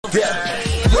Yeah,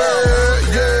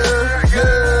 yeah, yeah,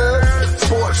 yeah.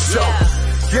 Sports show.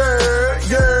 Yeah,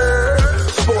 yeah.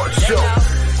 Sports show.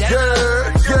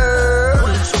 Yeah,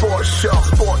 yeah. Sports show.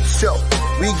 Sports show.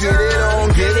 We get it on,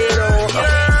 get it on.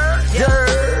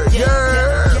 Yeah,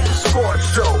 yeah. Sports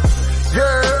show.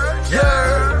 Yeah,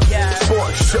 yeah.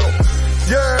 Sports show.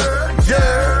 Yeah,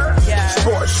 yeah.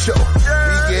 Sports show.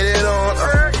 We get it on.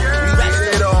 We get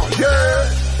it on. Yeah.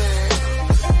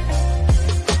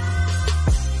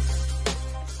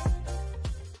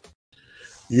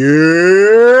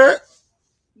 Yeah.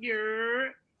 Yeah.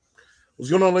 What's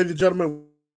going on, ladies and gentlemen,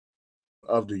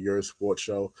 of the Your Sports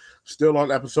Show? Still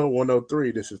on episode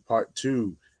 103. This is part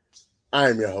 2. I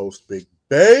am your host, Big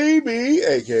Baby,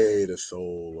 aka the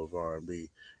soul of R&B.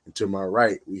 And to my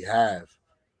right, we have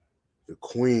the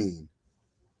Queen,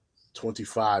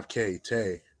 25K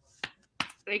Tay,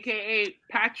 AKA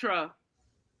Patra.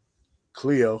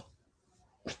 Cleo.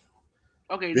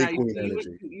 Okay, Big now Queen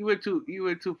you energy.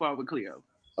 were too far with Cleo.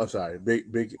 Oh, sorry,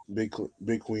 big Queen energy.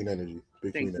 Big Queen energy.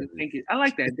 Thank you. I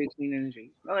like that big Queen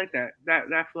energy. I like that.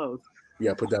 That flows.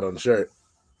 Yeah, put that on the shirt.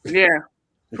 Yeah,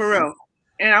 for real.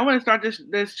 And I want to start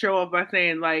this show off by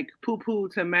saying like poo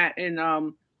to Matt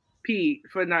and P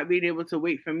for not being able to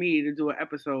wait for me to do an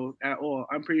episode at all.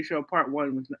 I'm pretty sure part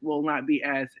 1 will not be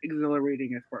as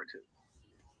exhilarating as part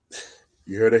 2.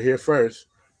 You heard it here first.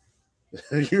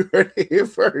 You heard it here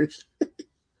first.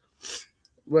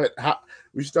 But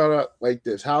we start out like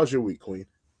this. How's your week, Queen?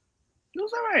 It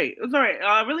was all right. It was all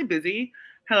right. Really busy.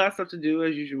 Had a lot of stuff to do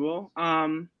as usual.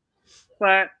 But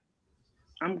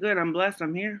I'm good. I'm blessed.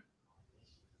 I'm here.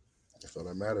 That's all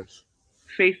that matters.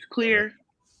 Face clear.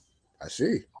 I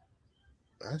see.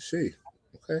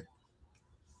 Okay.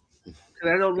 Because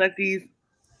I don't let these.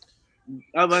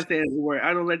 I'm about to say the word.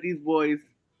 I don't let these boys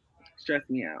stress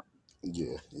me out.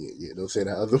 Yeah. Don't say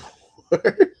that other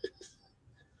word.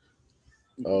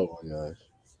 Oh my gosh.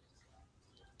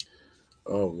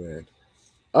 Oh man.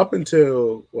 Up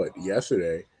until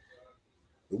yesterday,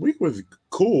 the week was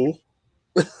cool.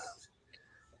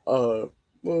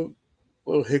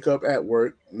 Little hiccup at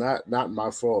work. Not my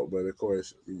fault, but of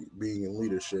course, being in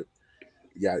leadership,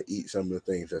 you got to eat some of the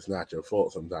things that's not your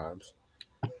fault sometimes.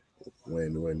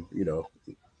 When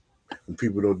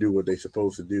people don't do what they're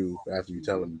supposed to do after you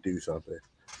tell them to do something.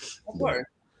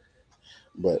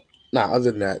 But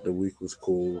other than that, the week was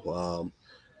cool.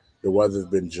 The weather's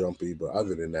been jumpy, but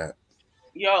other than that,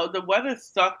 yo, the weather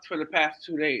sucked for the past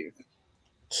 2 days.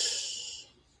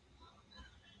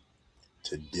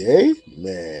 Today,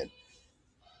 man,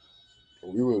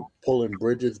 we were pulling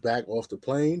bridges back off the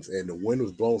planes, and the wind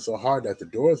was blowing so hard that the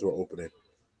doors were opening.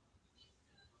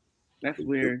 That's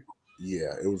weird.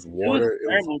 Yeah, it was water. It was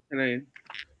terrible today.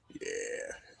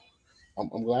 Yeah,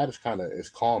 I'm glad it's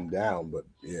calmed down, but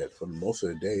yeah, for most of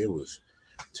the day it was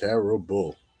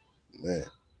terrible, man.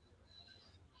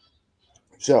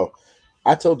 So,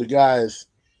 I told the guys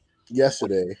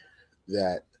yesterday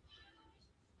that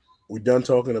we're done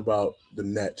talking about the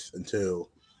Nets until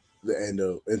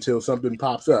something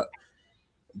pops up.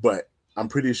 But I'm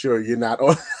pretty sure you're not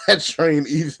on that train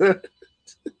either.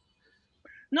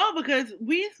 No, because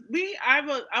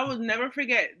I will never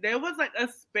forget. There was like a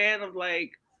span of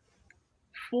like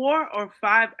 4 or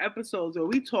 5 episodes where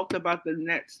we talked about the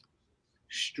Nets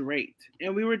straight,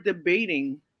 and we were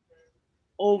debating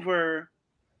over,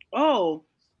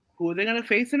 who are they gonna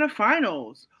face in the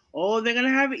finals? Oh, they're gonna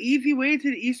have an easy way to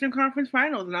the Eastern Conference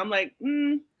Finals, and I'm like,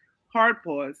 hard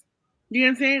pause. You know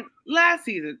what I'm saying? Last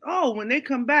season, when they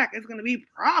come back, it's gonna be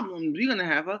problems. We're gonna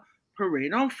have a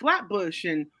parade on Flatbush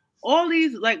and all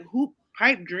these like hoop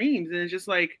pipe dreams, and it's just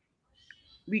like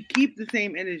we keep the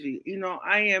same energy. You know,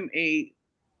 I am a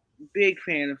big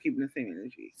fan of keeping the same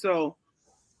energy. So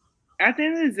at the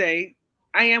end of the day,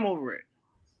 I am over it.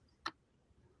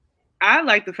 I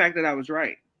like the fact that I was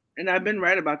right, and I've been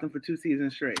right about them for 2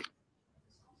 seasons straight.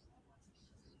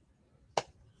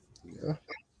 Yeah,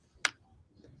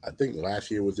 I think last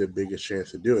year was their biggest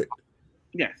chance to do it.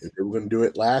 Yes. If they were going to do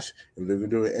it if they were going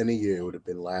to do it any year, it would have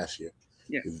been last year.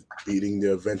 Yes. Beating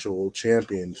the eventual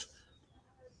champions.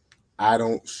 I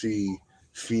don't see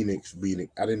Phoenix beating.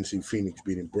 I didn't see Phoenix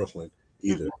beating Brooklyn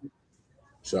either.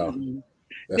 So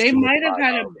they might have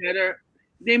had a better.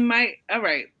 They might. All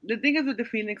right. The thing is with the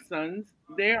Phoenix Suns,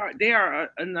 they are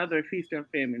another feast and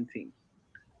famine team.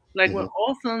 Like when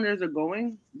all cylinders are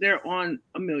going, they're on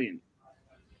a million.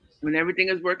 When everything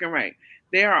is working right,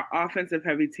 they are an offensive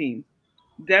heavy team.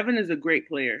 Devin is a great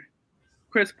player.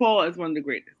 Chris Paul is one of the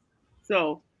greatest.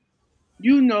 So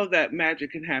you know that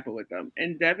magic can happen with them.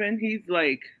 And Devin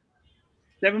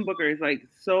Booker is like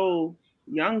so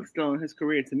young still in his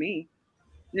career to me.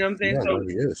 You know what I'm saying? Yeah, so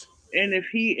he is. And if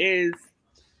he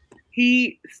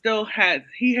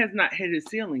has not hit his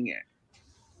ceiling yet.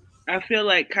 I feel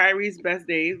like Kyrie's best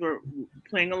days were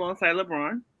playing alongside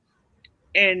LeBron.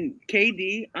 And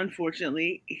KD,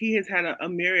 unfortunately, he has had a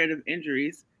myriad of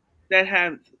injuries that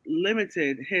have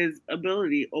limited his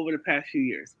ability over the past few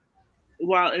years.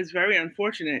 While it's very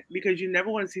unfortunate because you never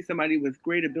want to see somebody with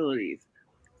great abilities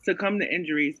succumb to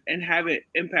injuries and have it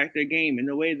impact their game in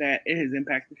the way that it has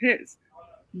impacted his.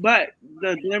 But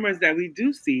the glimmers that we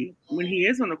do see when he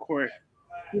is on the court,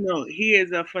 he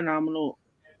is a phenomenal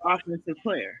offensive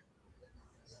player,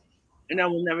 and I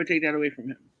will never take that away from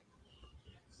him.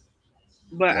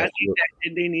 But I think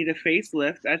that they need a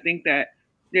facelift. I think that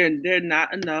they're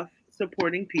not enough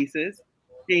supporting pieces.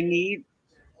 They need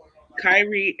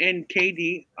Kyrie and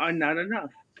KD are not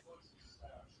enough.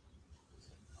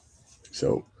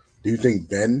 So, do you think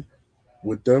Ben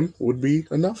with them would be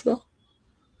enough though?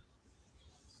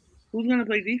 Who's gonna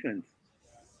play defense?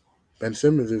 Ben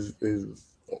Simmons is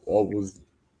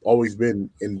always been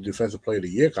in the defensive player of the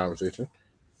year conversation.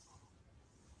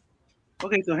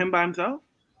 Okay, so him by himself.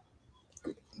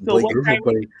 Blake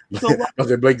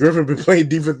Griffin been playing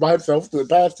defense by himself for the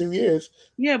past 2 years.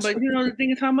 Yeah, but the thing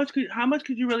is, how much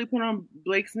could you really put on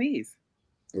Blake's knees?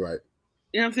 Right.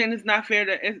 You know what I'm saying? It's not fair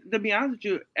to be honest with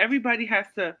you. Everybody has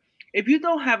to. If you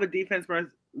don't have a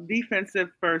defensive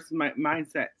first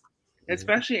mindset,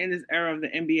 especially in this era of the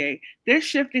NBA, they're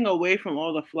shifting away from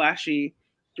all the flashy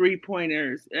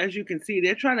 3-pointers. As you can see,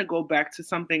 they're trying to go back to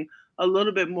something a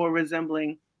little bit more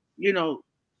resembling,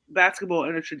 basketball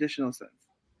in a traditional sense.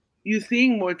 You're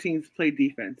seeing more teams play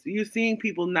defense. You're seeing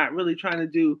people not really trying to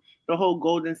do the whole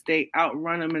Golden State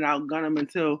outrun them and outgun them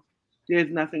until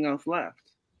there's nothing else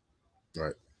left.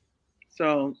 Right.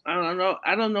 So I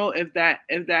don't know if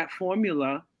that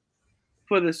formula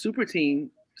for the super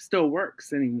team still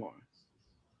works anymore.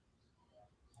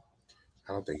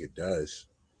 I don't think it does.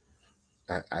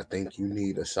 I think you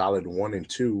need a solid 1 and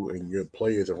 2, and your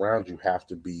players around you have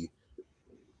to be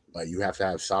you have to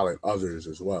have solid others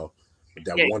as well. But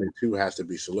that 1 and 2 has to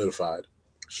be solidified.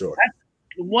 Sure.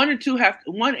 1 and 2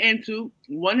 1 and 2.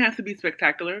 1 has to be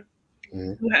spectacular.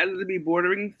 Mm-hmm. 2 has to be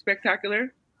bordering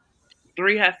spectacular.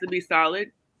 3 has to be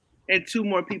solid, and 2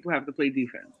 more people have to play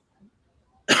defense.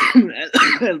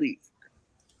 At least.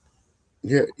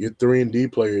 Yeah, your 3 and D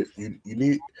players. You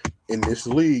need in this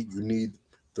league. You need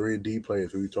 3 and D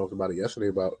players. We talked about it yesterday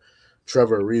about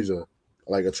Trevor Ariza,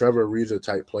 like a Trevor Ariza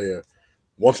type player.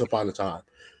 Once upon a time,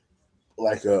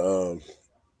 like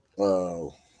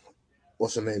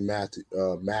what's the name?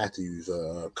 Matthews,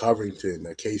 Covington,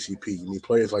 KCP. You need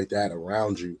players like that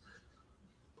around you,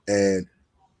 and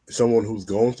someone who's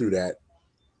going through that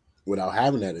without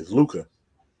having that is Luka.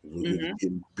 Luka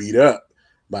getting beat up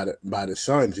by the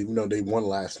Suns, even though they won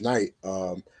last night.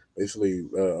 Basically,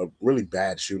 a really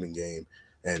bad shooting game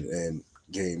and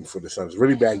game for the Suns.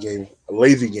 Really bad game, a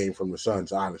lazy game from the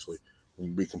Suns. Honestly, to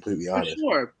be completely honest.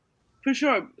 For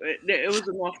sure, it was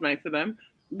an off night for them.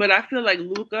 But I feel like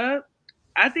Luka.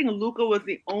 I think Luka was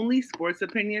the only sports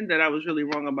opinion that I was really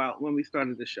wrong about when we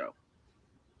started the show.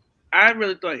 I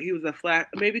really thought he was a flat,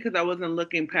 maybe because I wasn't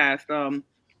looking past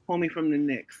homie from the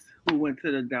Knicks who went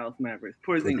to the Dallas Mavericks,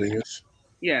 Porzingis.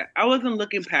 Yeah, I wasn't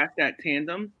looking past that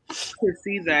tandem to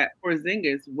see that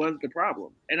Porzingis was the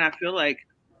problem. And I feel like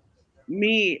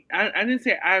I didn't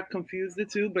say I confused the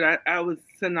two, but I was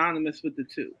synonymous with the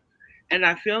two. And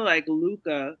I feel like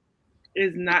Luka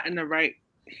is not in the right,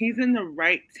 he's in the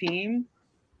right team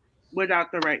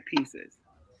without the right pieces.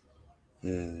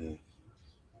 Mm.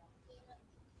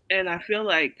 And I feel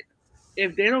like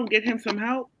if they don't get him some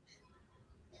help,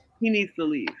 he needs to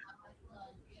leave.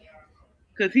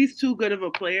 Because he's too good of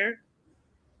a player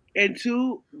and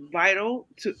too vital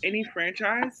to any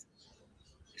franchise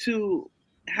to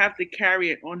have to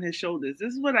carry it on his shoulders.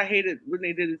 This is what I hated when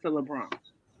they did it to LeBron.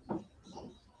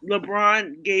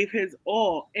 LeBron gave his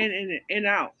all in and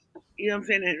out. You know what I'm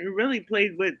saying? And really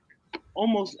played with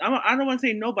almost, I don't want to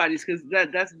say nobody's because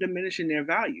that's diminishing their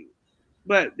value.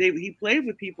 But he played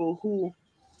with people who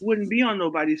wouldn't be on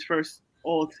nobody's first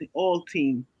all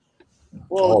team.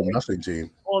 All nothing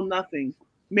team. All nothing.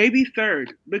 Maybe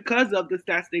third because of the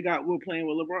stats they got while playing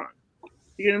with LeBron.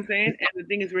 You know what I'm saying? And the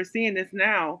thing is, we're seeing this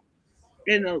now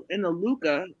in the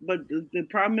Luka, but the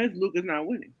problem is Luka's not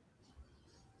winning.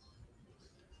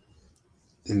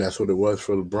 And that's what it was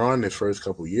for LeBron his first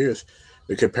couple of years.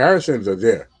 The comparisons are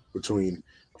there between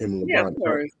him and LeBron. Yeah, of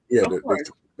course. Yeah,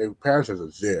 the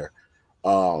comparisons are there.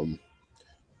 I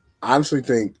honestly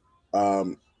think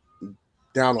down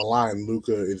the line,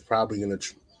 Luka is probably going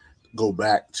to go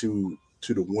back to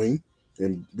the wing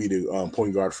and be the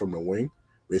point guard from the wing,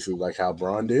 basically like how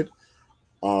Bron did.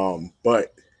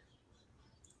 But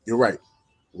you're right.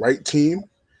 Right team,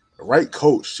 right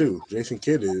coach too. Jason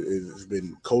Kidd has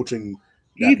been coaching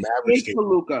that He's Mavericks big team. for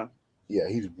Luca. Yeah,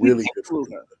 he's He's really big good for for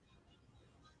Luca.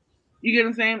 You get what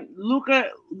I'm saying?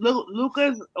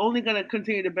 Luca's only gonna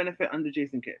continue to benefit under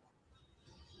Jason Kidd.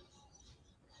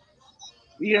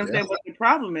 You know what I'm Yeah. saying? But the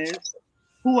problem is,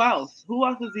 who else? Who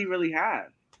else does he really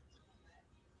have?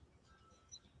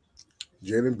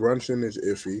 Jalen Brunson is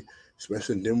iffy.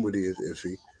 Spencer Dinwiddie is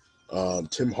iffy.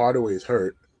 Tim Hardaway is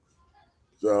hurt.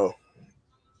 So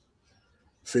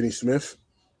Finney Smith,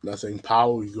 nothing.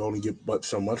 Powell, you can only get but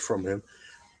so much from him.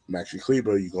 Maxi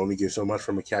Kleber, you can only get so much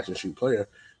from a catch and shoot player.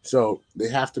 So they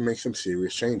have to make some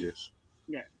serious changes.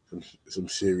 Yeah. Some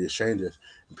serious changes.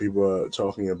 People are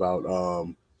talking about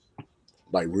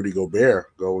like Rudy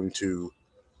Gobert going to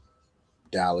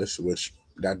Dallas, which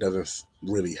that doesn't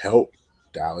really help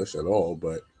Dallas at all.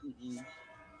 But Mm-mm.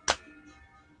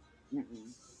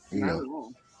 Mm-mm. you Not know, at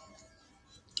all.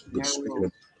 but Not at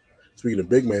all. speaking of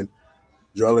big men,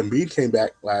 Joel Embiid came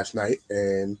back last night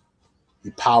and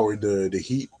he powered the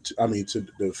Heat. To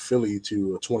the Philly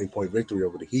to a 20-point victory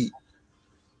over the Heat.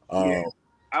 Yeah. Um,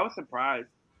 I was surprised.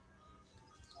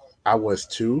 I was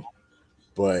too,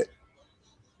 but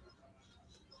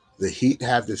the Heat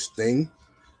have this thing,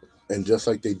 and just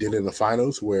like they did in the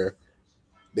finals, where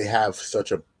they have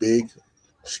such a big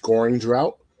scoring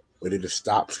drought, where they just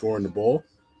stop scoring the ball,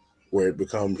 where it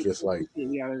becomes just like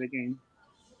Completely out of the game.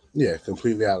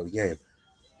 completely out of the game.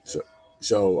 So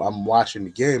so I'm watching the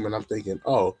game and I'm thinking,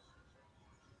 oh,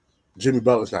 Jimmy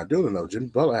Butler's not doing enough. Jimmy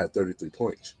Butler had 33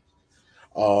 points.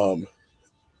 Um,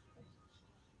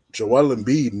 Joel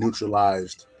Embiid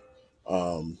neutralized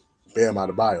Bam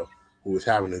Adebayo, who was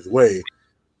having his way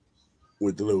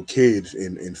with the little kids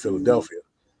in Philadelphia.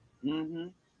 Mm-hmm.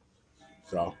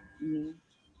 So Mm-hmm.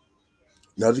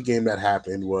 another game that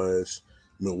happened was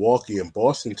Milwaukee and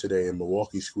Boston today, and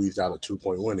Milwaukee squeezed out a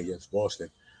 2-point win against Boston.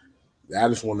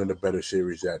 That is one of the better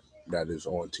series that is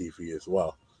on TV as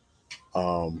well.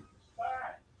 Um,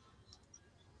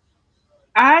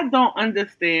 I don't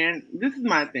understand. This is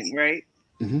my thing, right?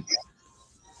 mhm,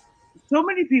 So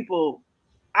many people.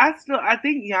 I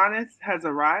think Giannis has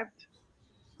arrived.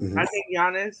 I mhm. think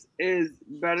Giannis is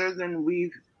better than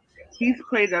he's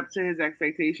played up to his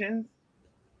expectations.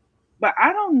 But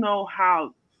I don't know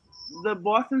how the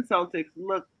Boston Celtics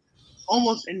look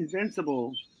almost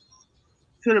invincible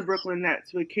to the Brooklyn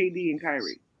Nets with KD and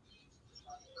Kyrie,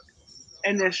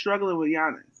 and they're struggling with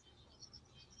Giannis.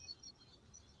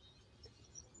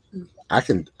 I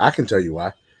can tell you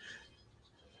why.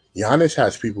 Giannis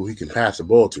has people he can pass the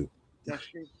ball to. That's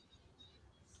true.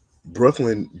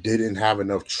 Brooklyn didn't have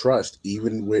enough trust,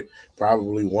 even with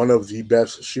probably one of the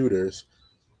best shooters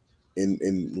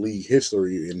in league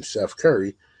history in Seth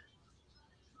Curry,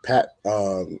 Pat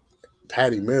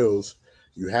Patty Mills.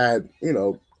 You had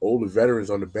older veterans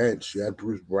on the bench. You had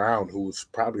Bruce Brown, who was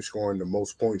probably scoring the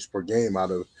most points per game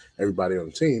out of everybody on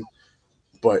the team,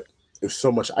 but it's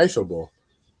so much iso ball.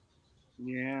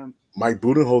 Yeah. Mike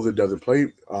Budenholzer doesn't play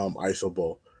iso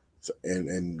ball,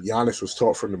 and Giannis was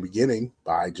taught from the beginning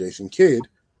by Jason Kidd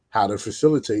how to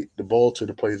facilitate the ball to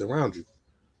the players around you,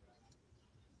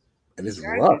 and it's I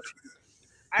rough. get,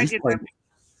 I He's get playing. that,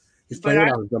 He's but playing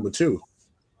without his number two.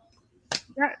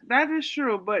 that is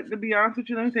true. But to be honest with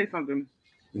you, let me say something.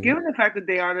 Mhm. Given the fact that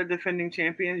they are the defending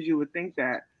champions, you would think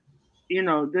that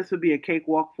this would be a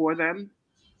cakewalk for them.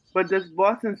 But this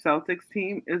Boston Celtics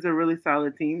team is a really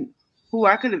solid team who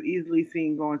I could have easily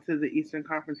seen going to the Eastern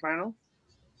Conference Finals.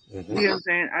 Mhm. You know what I'm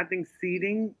saying? I think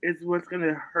seeding is what's going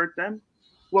to hurt them.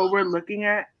 What we're looking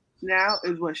at now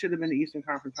is what should have been the Eastern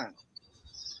Conference Finals.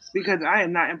 Because I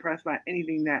am not impressed by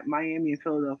anything that Miami and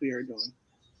Philadelphia are doing.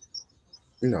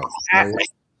 You know, At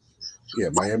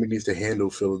Miami needs to handle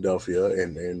Philadelphia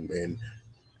and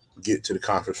get to the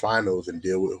conference finals and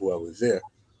deal with whoever's there.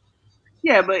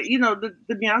 Yeah, but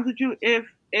to be honest with you, if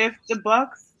the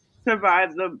Bucks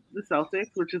survive the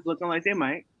Celtics, which is looking like they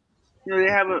might, they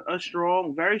have a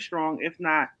strong, very strong, if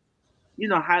not,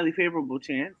 highly favorable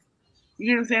chance.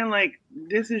 You know what I'm saying? Like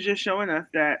this is just showing us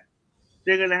that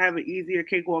they're gonna have an easier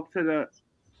cakewalk to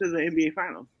the NBA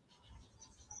Finals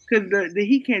because the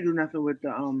Heat can't do nothing with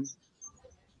the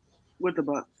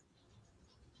Bucks.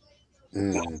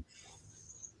 Mm,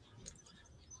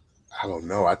 I don't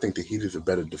know. I think the Heat is a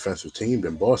better defensive team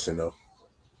than Boston, though.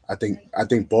 I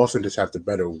think Boston just have the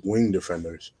better wing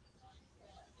defenders.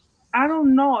 I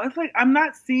don't know. It's like I'm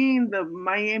not seeing the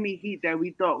Miami Heat that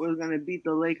we thought was gonna beat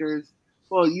the Lakers.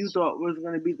 Well, you thought was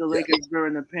gonna beat the Yeah. Lakers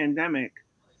during the pandemic.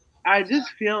 I just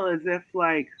feel as if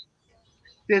like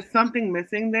there's something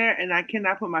missing there, and I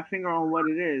cannot put my finger on what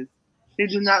it is. They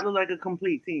do not look like a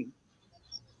complete team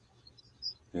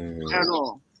at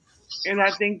all. And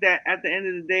I think that at the end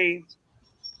of the day,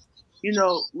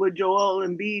 with Joel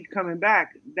Embiid coming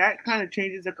back, that kind of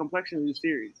changes the complexion of the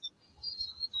series.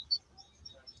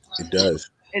 It does.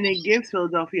 And it gives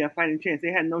Philadelphia a fighting chance.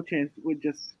 They had no chance with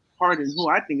just Harden, who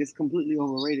I think is completely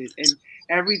overrated.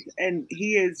 And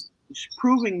he is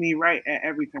proving me right at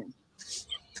every turn.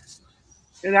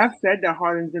 And I've said that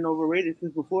Harden's been overrated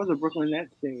since before the Brooklyn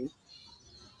Nets days.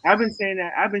 I've been saying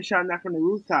that. I've been shouting that from the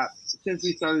rooftops since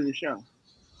we started the show.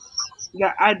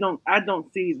 That I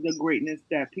don't see the greatness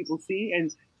that people see,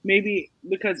 and maybe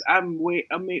because I'm way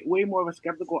more of a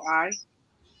skeptical eye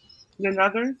than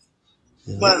others.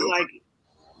 Mhm. But like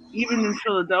even in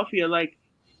Philadelphia, like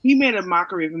he made a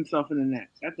mockery of himself in the net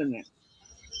at the net,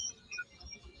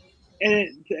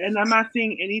 and I'm not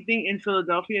seeing anything in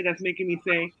Philadelphia that's making me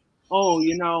say, oh,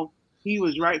 he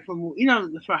was right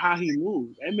for how he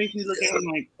moved. It makes me look at him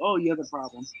like, oh, you're the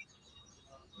problem,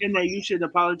 and that you should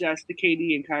apologize to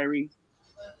KD and Kyrie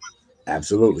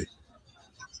Absolutely.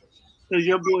 because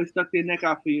your boys stuck their neck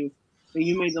out for you, and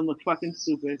you made them look fucking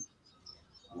stupid.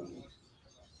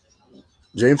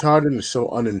 James Harden is so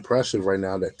unimpressive right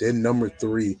now that their number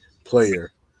 3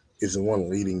 player is the one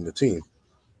leading the team.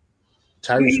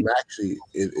 Tyrese Maxey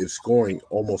is scoring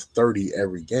almost 30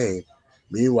 every game.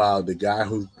 Meanwhile, the guy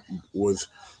who was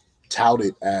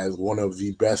touted as one of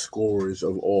the best scorers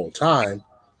of all time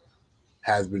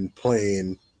has been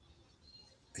playing.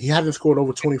 He hasn't scored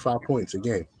over 25 points a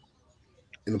game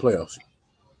in the playoffs.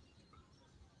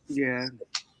 Yeah,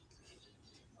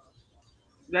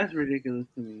 that's ridiculous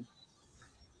to me.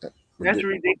 That's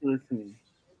ridiculous to me.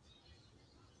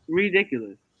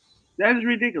 Ridiculous. That is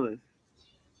ridiculous.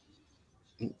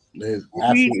 There's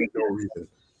absolutely no reason.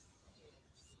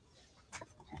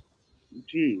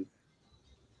 Jeez.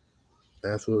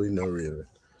 Absolutely no reason.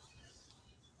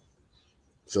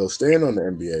 So staying on the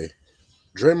NBA,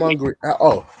 Draymond Green.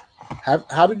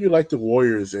 How did you like the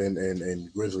Warriors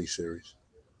and Grizzlies series?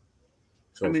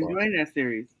 I'm enjoying that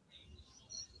series.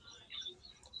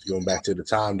 Going back to the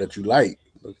time that you like,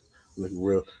 look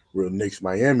real Knicks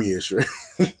Miami ish. Right?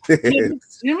 Let me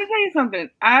tell you something.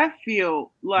 I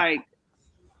feel like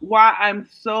why I'm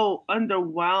so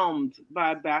underwhelmed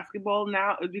by basketball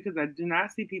now is because I do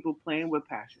not see people playing with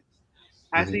passion.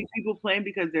 I see people playing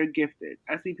because they're gifted.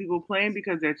 I see people playing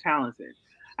because they're talented.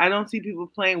 I don't see people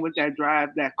playing with that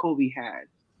drive that Kobe had,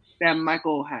 that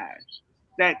Michael had,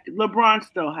 that LeBron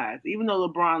still has, even though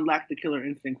LeBron lacked the killer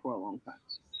instinct for a long time.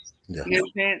 Yeah. You know what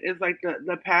I'm saying? It's like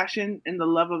the passion and the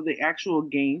love of the actual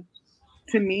game,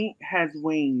 to me, has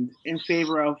waned in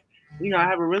favor of, I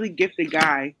have a really gifted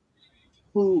guy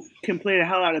who can play the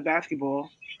hell out of basketball.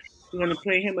 I'm going to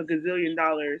pay him $1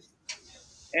 gazillion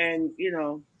and,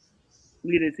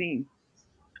 lead a team.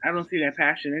 I don't see that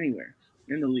passion anywhere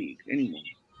in the league anymore.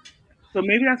 So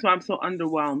maybe that's why I'm so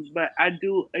underwhelmed, but I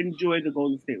do enjoy the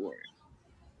Golden State Warriors.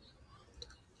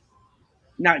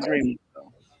 Not Draymond,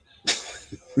 though.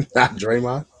 Not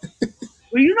Draymond?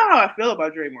 Well, you know how I feel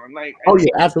about Draymond. Like,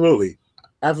 absolutely.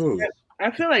 Absolutely.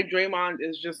 I feel like Draymond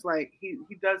is just like, he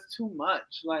does too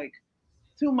much. Like,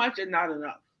 too much and not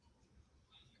enough.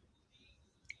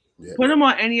 Yeah. Put him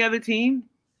on any other team,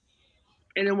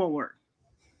 and it won't work.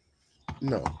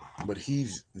 No, but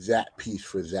he's that piece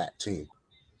for that team.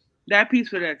 That piece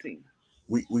for that team.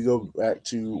 We go back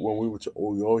to when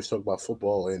we always talk about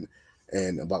football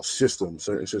and about systems,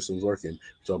 certain systems working.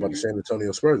 Talk about the San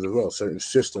Antonio Spurs as well, certain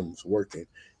systems working.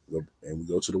 And we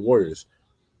go to the Warriors.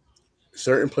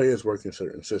 Certain players work in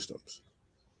certain systems.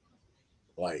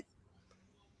 Like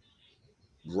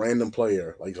random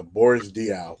player, like a Boris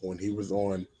Diaw when he was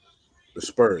on the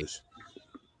Spurs.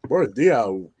 Boris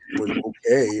Diaw was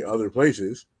okay other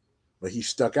places, but he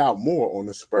stuck out more on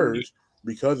the Spurs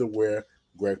because of where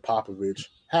Greg Popovich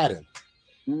had him.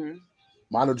 Mm-hmm.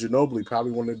 Manu Ginobili,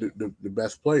 probably one of the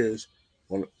best players.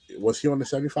 Was he on the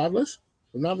 75 list?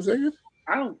 If I'm not mistaken.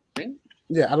 I don't think.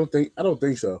 Yeah, I don't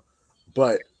think so.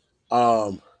 But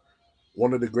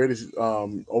one of the greatest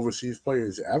overseas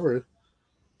players ever.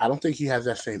 I don't think he has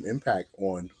that same impact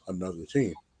on another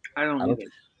team. I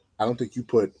don't think you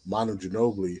put Manu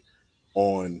Ginobili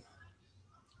on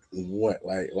what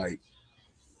like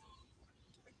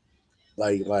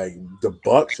the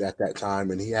Bucks at that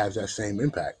time, and he has that same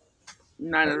impact.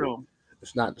 Not at all.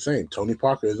 It's not the same. Tony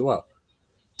Parker as well.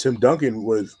 Tim Duncan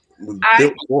was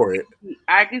built for it.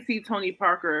 I can see Tony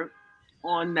Parker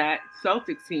on that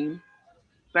Celtics team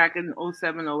back in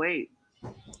 07-08.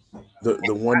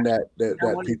 The one that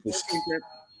people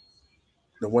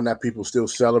the one that people still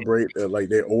celebrate, like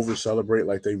they over celebrate,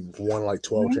 like they won like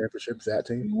 12 championships. That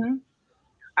team. Mm-hmm.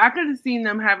 I could have seen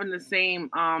them having the same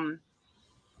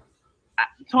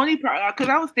Tony Parker, because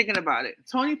I was thinking about it.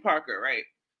 Tony Parker, right?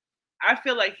 I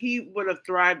feel like he would have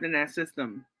thrived in that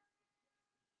system.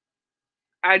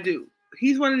 I do.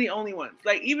 He's one of the only ones.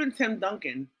 Like even Tim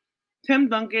Duncan. Tim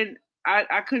Duncan,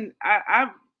 I couldn't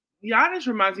I Giannis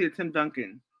reminds me of Tim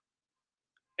Duncan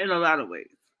in a lot of ways.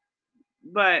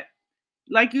 But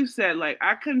like you said, like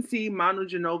I couldn't see Manu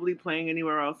Ginobili playing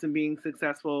anywhere else and being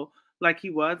successful like he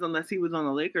was unless he was on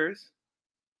the Lakers.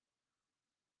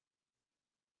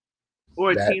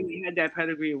 Or a That team that had that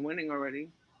pedigree of winning already.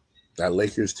 that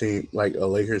Lakers team, like a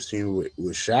Lakers team with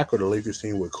Shaq, or the Lakers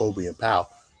team with Kobe and Powell.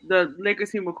 The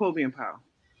Lakers team with Kobe and Powell.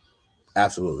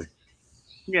 Absolutely.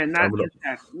 Yeah, not just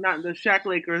Shaq. Not the Shaq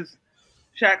Lakers,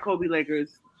 Shaq Kobe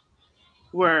Lakers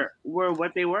were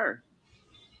what they were.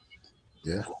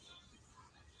 Yeah.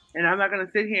 And I'm not gonna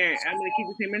sit here. I'm gonna keep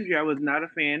the same energy. I was not a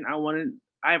fan. I wanted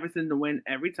Iverson to win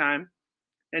every time.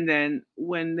 And then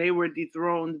when they were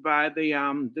dethroned by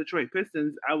the Detroit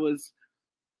Pistons, I was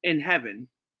in heaven.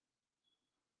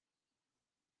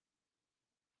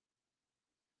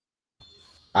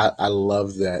 I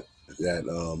love that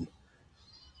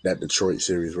Detroit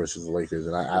series versus the Lakers,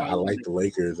 and I like the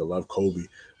Lakers. I love Kobe,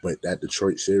 but that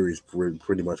Detroit series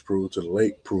pretty much proved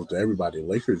to everybody, the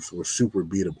Lakers were super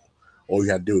beatable. All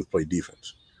you had to do was play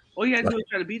defense. All you had to do was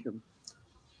try to beat them.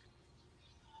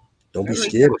 Don't be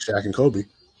scared of Shaq and Kobe.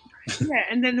 Yeah,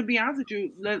 and then to be honest with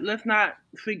you, let's not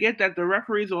forget that the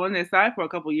referees were on their side for a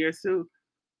couple of years too.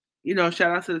 You know,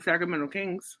 shout out to the Sacramento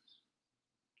Kings.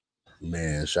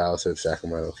 Man, shout out to the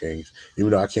Sacramento Kings.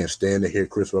 Even though I can't stand to hear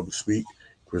Chris Webber speak,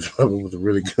 Chris Webber was a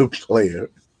really good player.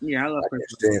 Yeah, I love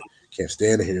Chris. Can't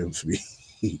stand to hear him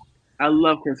speak. I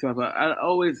love Chris Webber. I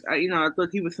thought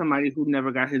he was somebody who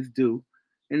never got his due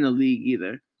in the league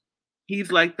either.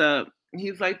 He's like the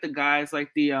guys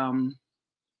like the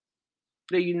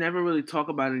that you never really talk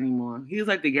about anymore. He's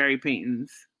like the Gary Paytons.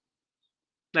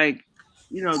 Like,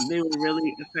 you know, they were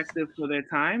really effective for their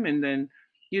time, and then,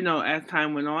 you know, as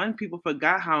time went on, people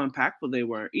forgot how impactful they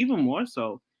were, even more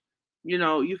so. You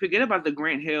know, you forget about the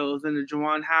Grant Hills and the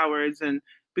Juwan Howards, and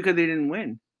because they didn't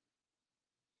win.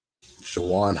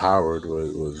 Juwan Howard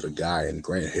was a guy, and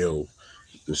Grant Hill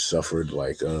just suffered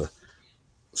the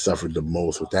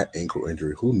most with that ankle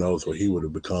injury. Who knows what he would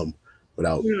have become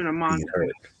without being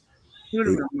hurt. He would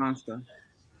have been a monster.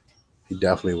 He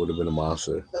definitely would have been a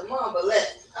monster.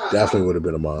 Definitely would have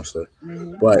been a monster.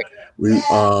 Mm-hmm. But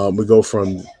we go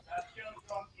from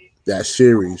that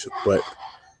series, but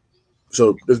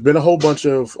so there's been a whole bunch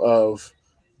of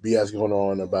BS going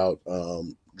on about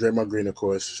Draymond Green, of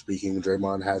course, speaking.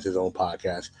 Draymond has his own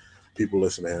podcast. People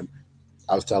listen to him.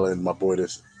 I was telling my boy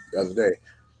this the other day.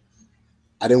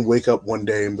 I didn't wake up one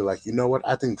day and be like, you know what?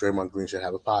 I think Draymond Green should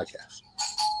have a podcast.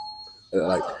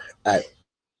 Like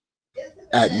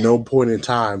at no point in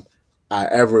time I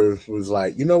ever was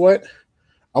like, you know what?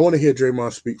 I want to hear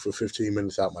Draymond speak for 15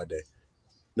 minutes out my day.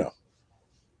 No.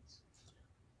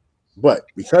 But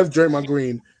because Draymond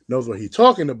Green knows what he's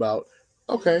talking about,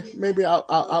 okay, maybe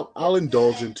I'll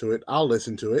indulge into it. I'll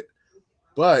listen to it.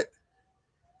 But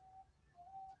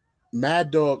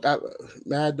Mad Dog,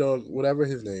 whatever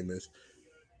his name is,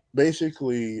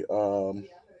 basically,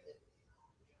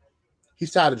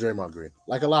 he's tired of Draymond Green,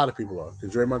 like a lot of people are.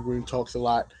 Because Draymond Green talks a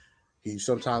lot.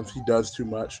 Sometimes he does too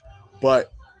much.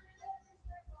 But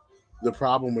the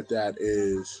problem with that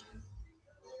is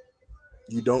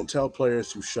you don't tell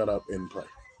players to shut up and play.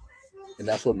 And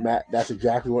that's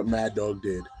exactly what Mad Dog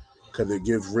did, because it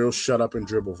gives real shut up and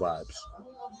dribble vibes.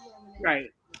 Right.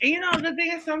 And you know, the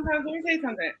thing is, sometimes, let me say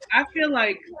something. I feel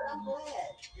like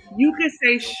you could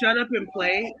say shut up and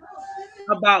play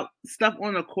about stuff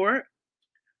on the court,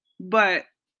 but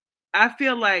I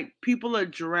feel like people are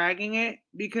dragging it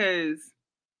because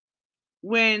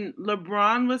when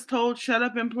LeBron was told shut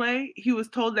up and play, he was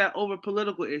told that over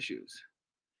political issues.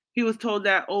 He was told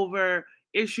that over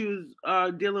issues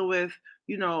dealing with,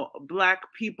 you know, black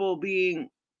people being,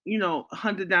 you know,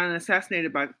 hunted down and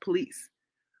assassinated by police.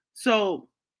 So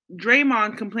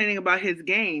Draymond complaining about his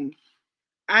game,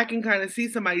 I can kind of see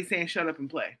somebody saying shut up and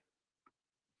play.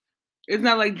 It's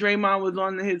not like Draymond was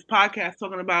on his podcast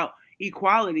talking about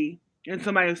equality and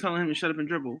somebody was telling him to shut up and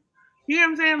dribble. You know what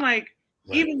I'm saying? Like,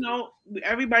 right. Even though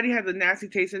everybody has a nasty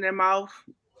taste in their mouth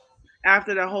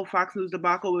after that whole Fox News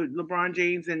debacle with LeBron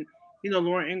James and, you know,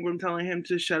 Lauren Ingram telling him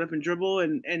to shut up and dribble,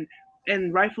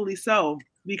 and rightfully so,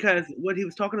 because what he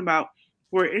was talking about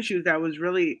were issues that was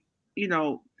really, you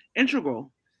know,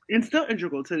 integral and still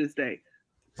integral to this day.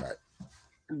 Right.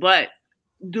 But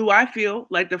do I feel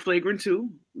like the flagrant 2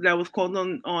 that was called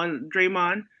on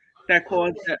Draymond, that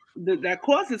caused that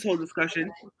caused this whole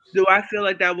discussion. Do I feel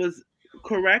like that was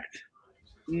correct?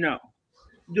 No.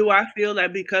 Do I feel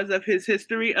that because of his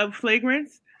history of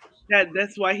flagrants,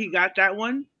 that's why he got that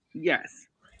one? Yes.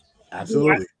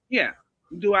 Absolutely. Yeah.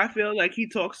 Do I feel like he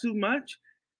talks too much?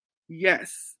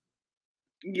 Yes.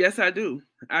 Yes, I do.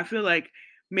 I feel like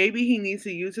maybe he needs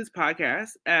to use his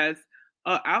podcast as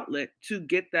an outlet to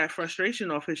get that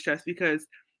frustration off his chest because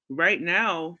right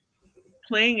now,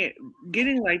 playing it,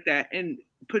 getting like that, and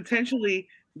potentially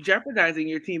jeopardizing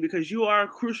your team because you are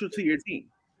crucial to your team.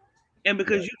 And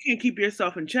because you can't keep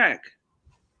yourself in check,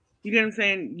 you get what I'm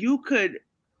saying? You could,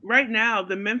 right now,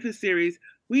 the Memphis series,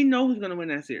 we know who's going to win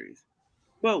that series.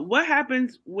 But what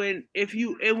happens if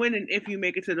you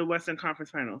make it to the Western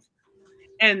Conference Finals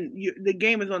and the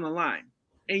game is on the line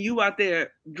and you out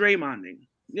there Draymonding,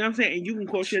 you know what I'm saying? And you can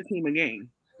coach your team a game.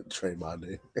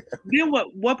 Draymonding. Then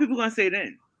what people going to say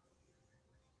then?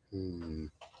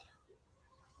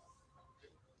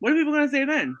 What are people going to say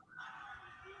then?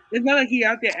 It's not like he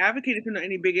out there advocating for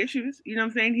any big issues. You know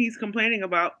what I'm saying? He's complaining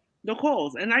about the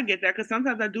calls. And I get that because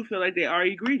sometimes I do feel like they are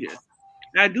egregious.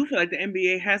 And I do feel like the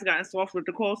NBA has gotten soft with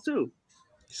the calls too.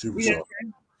 Super soft.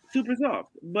 Super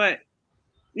soft. But,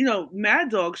 Mad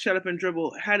Dog Shut Up and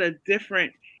Dribble had a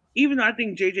different, even though I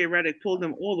think JJ Redick pulled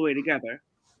them all the way together.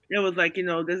 It was like,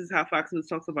 this is how Fox News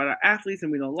talks about our athletes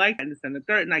and we don't like that and this and the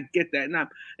third. And I get that. And I'm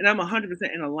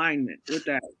 100% in alignment with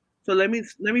that. So let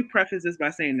me preface this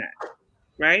by saying that.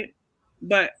 Right?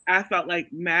 But I felt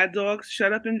like Mad Dog's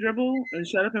Shut Up and Dribble and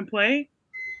Shut Up and Play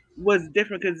was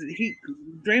different because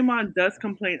Draymond does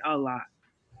complain a lot.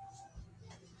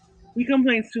 He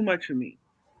complains too much for me.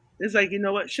 It's like, you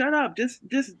know what? Shut up. Just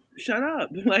shut up.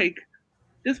 Like,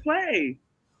 just play.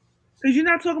 Because you're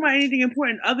not talking about anything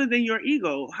important other than your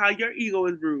ego, how your ego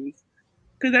is bruised.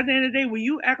 Because at the end of the day, when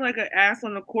you act like an ass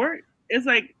on the court, it's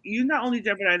like you're not only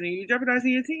jeopardizing, you're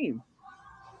jeopardizing your team.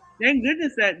 Thank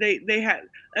goodness that they had.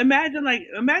 Imagine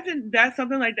that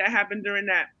something like that happened during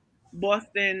that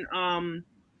Boston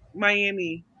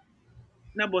Miami,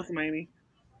 not Boston Miami,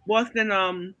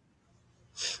 Boston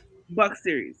Bucks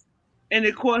series, and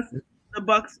it cost the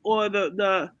Bucks or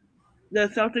the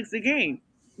Celtics the game.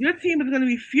 Your team is going to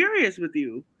be furious with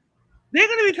you. They're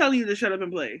going to be telling you to shut up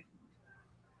and play.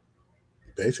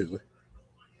 Basically.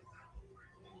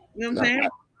 You know what I'm saying?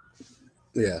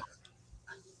 Yeah.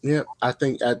 Yeah, I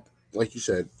think like you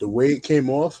said, the way it came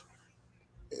off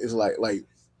is like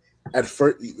at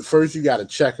first you got to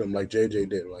check them like JJ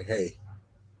did. Like, hey,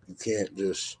 you can't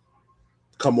just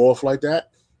come off like that.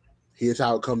 Here's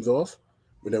how it comes off.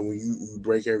 But then when you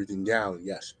break everything down,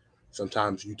 yes,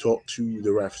 sometimes you talk to the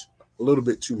refs a little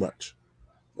bit too much.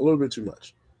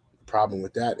 The problem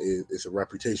with that is it's a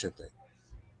reputation thing.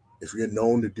 If you're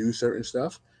known to do certain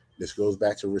stuff, this goes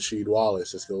back to Rasheed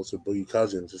Wallace. This goes to Boogie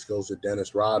Cousins. This goes to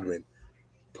Dennis Rodman.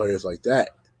 Players like that.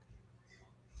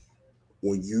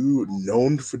 When you're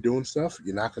known for doing stuff,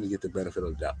 you're not going to get the benefit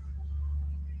of the doubt.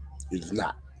 You're just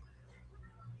not.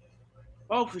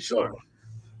 Oh, for sure.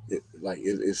 So,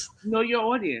 it's know your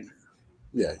audience.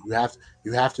 Yeah,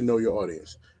 you have to know your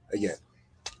audience. Again,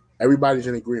 everybody's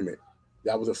in agreement.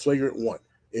 That was a flagrant one,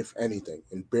 if anything,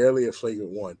 and barely a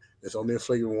flagrant one. It's only a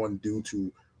flagrant one due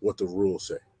to what the rules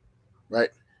say.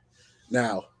 Right?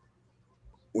 Now,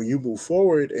 when you move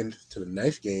forward into the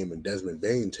next game and Desmond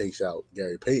Bane takes out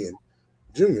Gary Payton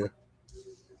Jr.,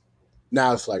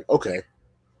 now it's like, okay,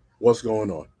 what's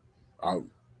going on?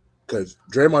 Because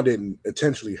Draymond didn't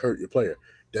intentionally hurt your player.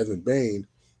 Desmond Bane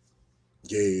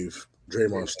gave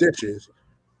Draymond stitches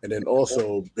and then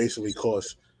also basically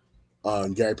cost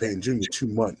Gary Payton Jr. 2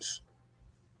 months.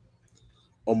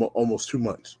 Almost 2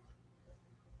 months.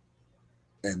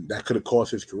 And that could have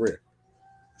cost his career.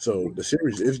 So the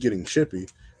series is getting chippy,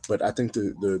 but I think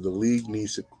the league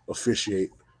needs to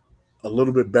officiate a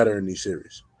little bit better in these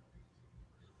series.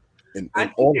 I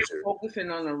think they're focusing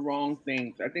on the wrong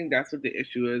things. I think that's what the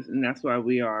issue is, and that's why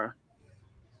we are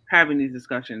having these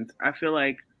discussions. I feel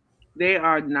like they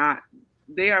are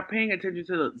paying attention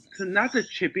to not the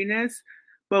chippiness,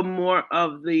 but more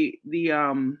of the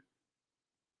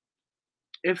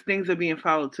if things are being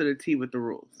followed to the T with the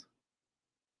rules.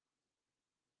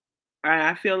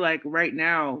 I feel like right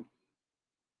now,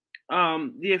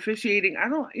 the officiating,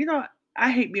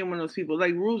 I hate being one of those people.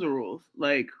 Like, rules are rules.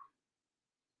 Like,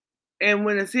 and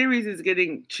when a series is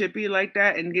getting chippy like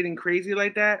that and getting crazy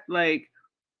like that, like,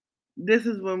 this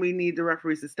is when we need the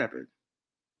referees to step in.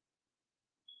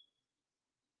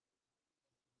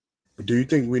 Do you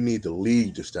think we need the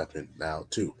league to step in now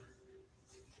too?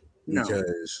 No.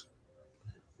 Because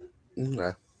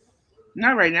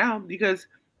not right now, because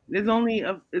there's only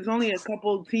a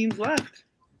couple teams left.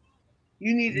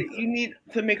 You need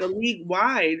to make a league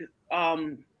wide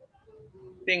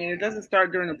thing, and it doesn't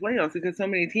start during the playoffs because so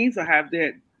many teams will have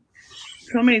that.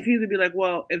 So many teams would be like,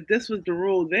 well, if this was the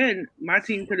rule, then my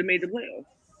team could have made the playoffs.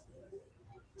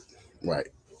 Right.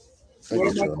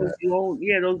 What about those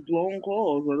blown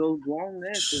calls or those blown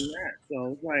this and that?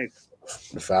 So it's like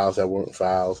the fouls that weren't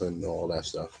fouls and all that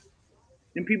stuff.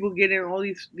 And people getting all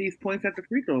these points at the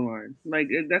free throw line. Like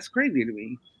that's crazy to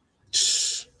me.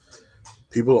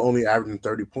 People only averaging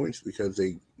 30 points because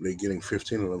they're getting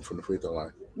 15 of them from the free throw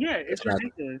line. Yeah, it's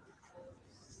ridiculous.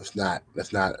 That's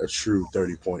not a true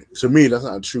 30 point. To me, that's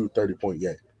not a true 30-point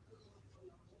game.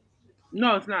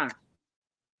 No, it's not.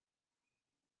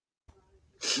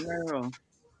 Not at all.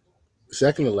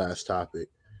 Second to last topic.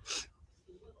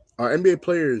 Are NBA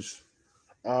players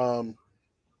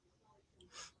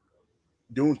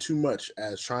doing too much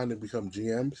as trying to become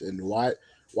GMs, and why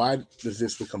does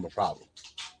this become a problem?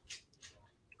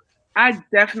 I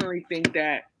definitely think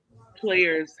that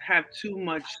players have too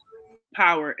much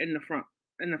power in the front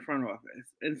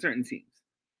office in certain teams.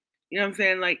 You know what I'm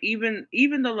saying? Like even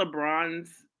the LeBrons,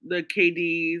 the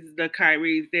KDs, the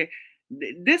Kyries,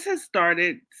 this has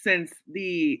started since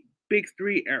the Big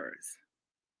Three eras.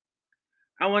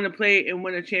 I want to play and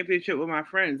win a championship with my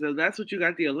friends. So that's what you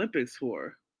got the Olympics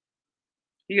for.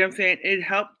 You know what I'm saying? It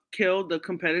helped kill the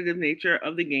competitive nature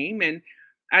of the game. And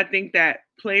I think that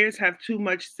players have too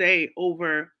much say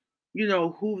over,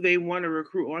 who they want to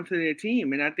recruit onto their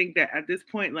team. And I think that at this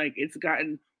point, like it's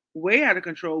gotten way out of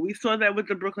control. We saw that with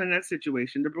the Brooklyn Nets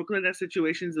situation. The Brooklyn Nets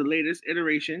situation is the latest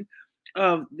iteration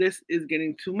of this is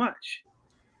getting too much.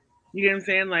 You get what I'm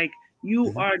saying? Like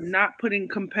you are not putting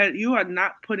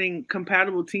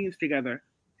compatible teams together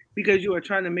because you are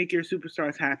trying to make your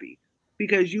superstars happy.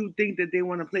 Because you think that they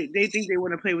want to play, they think they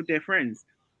want to play with their friends.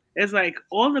 It's like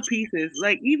all the pieces,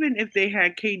 like even if they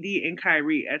had KD and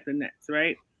Kyrie at the Nets,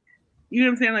 right? You know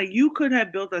what I'm saying? Like you could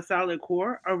have built a solid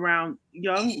core around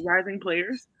young rising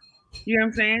players, you know what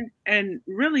I'm saying? And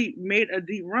really made a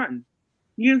deep run.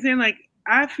 You know what I'm saying? Like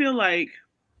I feel like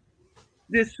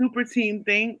this super team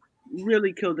thing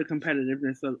really killed the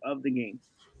competitiveness of the game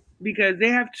because they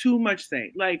have too much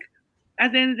say. Like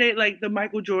at the end of the day, like the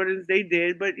Michael Jordans, they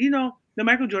did, but the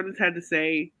Michael Jordans had to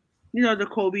say, the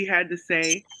Kobe had to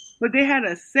say, but they had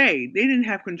a say. They didn't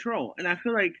have control. And I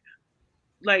feel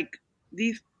like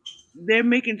they're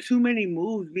making too many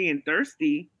moves being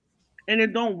thirsty and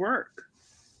it don't work.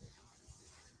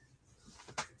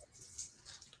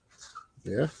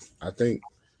 Yeah, I think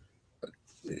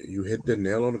you hit the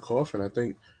nail on the coffin. I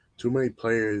think too many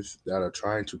players that are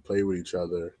trying to play with each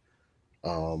other,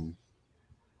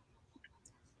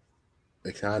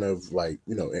 it kind of like,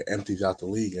 it empties out the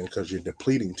league, and because you're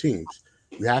depleting teams,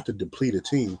 you have to deplete a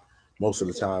team most of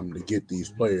the time to get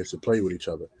these players to play with each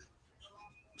other.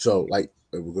 So, like,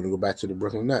 we're going to go back to the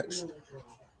Brooklyn Nets.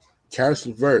 Caris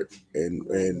LeVert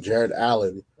and Jared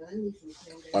Allen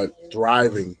are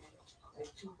thriving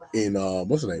in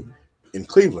what's the name? In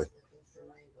Cleveland.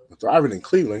 Thriving in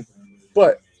Cleveland,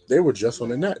 but they were just on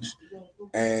the Nets.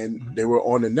 And they were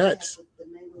on the Nets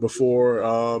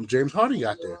before James Harden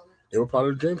got there. They were part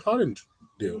of the James Harden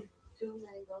deal.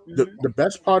 The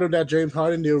best part of that James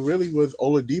Harden deal really was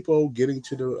Oladipo getting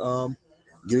to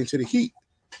the Heat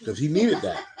because he needed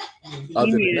that.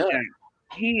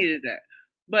 He needed that.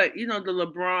 But the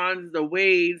LeBrons, the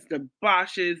Wades, the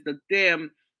Bosches, the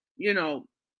them,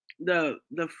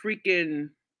 the freaking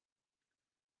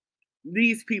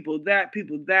these people, that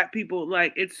people,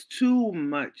 like it's too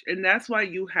much. And that's why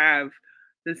you have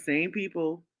the same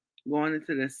people going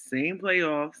into the same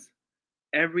playoffs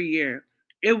every year.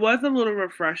 It was a little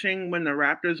refreshing when the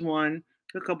Raptors won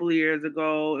a couple of years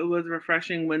ago. It was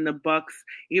refreshing when the Bucks,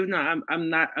 even though I'm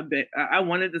not I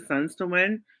wanted the Suns to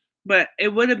win, but it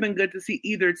would have been good to see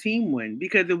either team win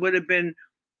because it would have been,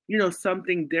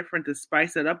 something different to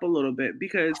spice it up a little bit.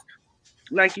 Because,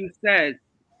 like you said,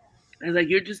 it's like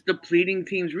you're just depleting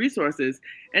teams' resources.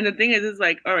 And the thing is, it's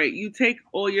like, all right, you take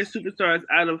all your superstars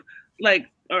out of, like,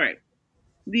 all right,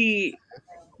 the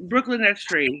Brooklyn Nets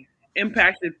trade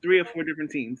impacted 3 or 4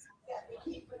 different teams.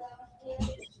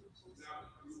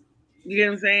 You get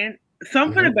what I'm saying?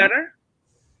 Some for the better,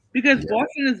 because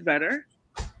Boston is better.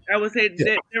 I would say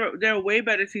they're a way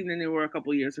better team than they were a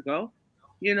couple years ago.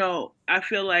 I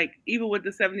feel like even with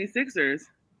the 76ers,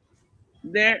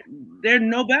 they're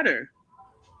no better.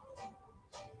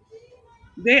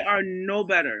 They are no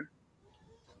better.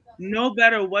 No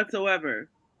better whatsoever.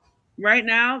 Right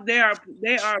now, they are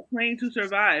playing to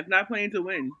survive, not playing to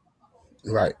win.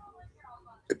 Right.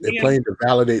 They're playing to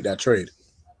validate that trade.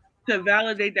 To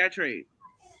validate that trade.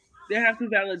 They have to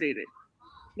validate it.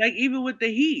 Like even with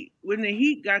the Heat, when the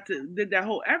Heat did that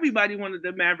whole, everybody wanted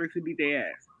the Mavericks to beat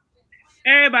their ass.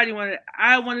 Everybody wanted.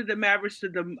 I wanted the Mavericks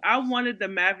to I wanted the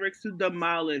Mavericks to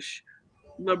demolish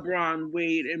LeBron,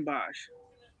 Wade, and Bosh,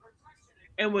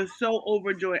 and was so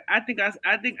overjoyed. I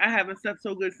haven't slept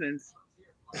so good since.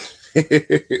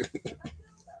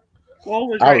 Paul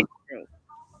was I right, was bro.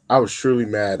 I was truly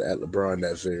mad at LeBron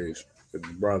that series.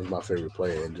 LeBron's my favorite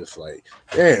player, and just like,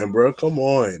 damn, bro, come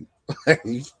on.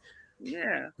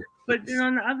 Yeah, but then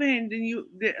on the other hand,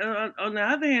 on the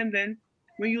other hand, then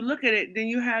when you look at it, then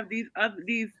you have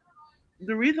these.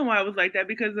 The reason why it was like that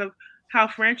because of how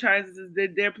franchises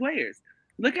did their players.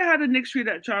 Look at how the Knicks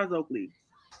treated Charles Oakley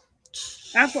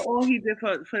after all he did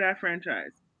for that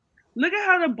franchise. Look at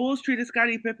how the Bulls treated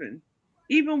Scottie Pippen,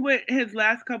 even with his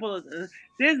last couple of.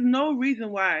 There's no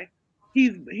reason why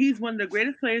he's one of the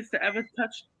greatest players to ever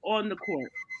touch on the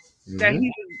court. That Hmm.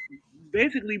 he was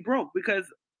basically broke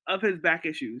because of his back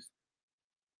issues.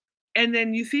 And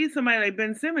then you see somebody like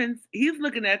Ben Simmons, he's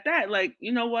looking at that like,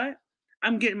 you know what?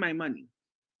 I'm getting my money.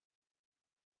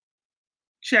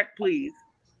 Check, please.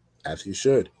 As you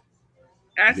should.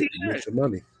 As he Get should. your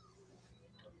money.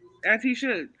 As he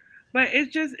should. But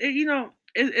it's just,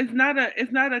 it's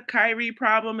not a Kyrie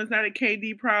problem. It's not a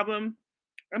KD problem.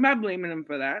 I'm not blaming him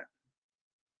for that.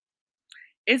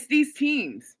 It's these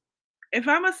teams. If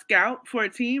I'm a scout for a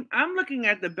team, I'm looking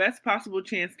at the best possible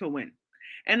chance to win.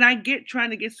 And I get trying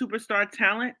to get superstar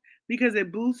talent because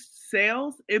it boosts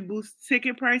sales, it boosts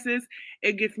ticket prices,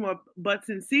 it gets more butts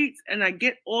and seats, and I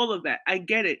get all of that. I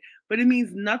get it. But it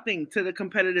means nothing to the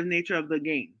competitive nature of the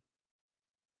game.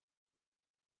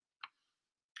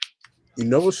 You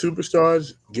know what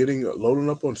superstars getting loading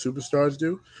up on superstars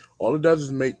do? All it does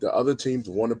is make the other teams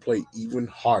want to play even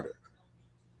harder.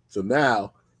 So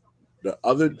now the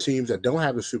other teams that don't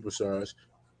have the superstars,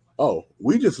 oh,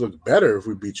 we just look better if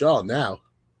we beat y'all now.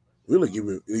 We look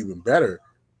even better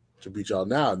to beat y'all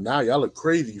now. Now y'all look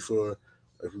crazy for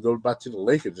if we go back to the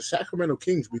Lakers. The Sacramento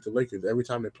Kings beat the Lakers every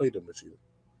time they played them this year.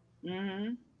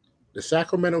 Hmm. The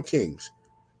Sacramento Kings.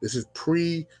 This is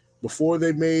before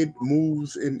they made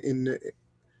moves in the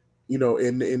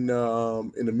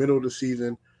middle of the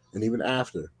season and even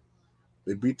after.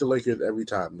 They beat the Lakers every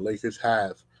time. The Lakers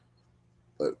have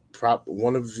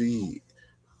one of the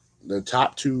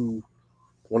top two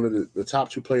one of the top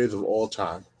two players of all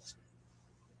time.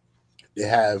 They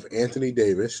have Anthony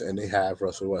Davis and they have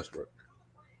Russell Westbrook.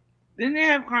 Didn't they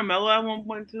have Carmelo at one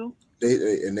point too?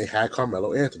 They had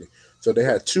Carmelo Anthony. So they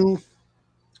had two.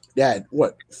 They had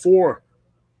what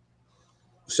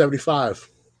 475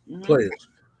 Hmm. players.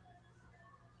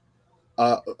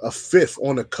 A fifth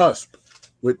on the cusp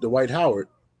with Dwight Howard,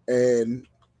 and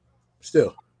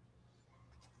still,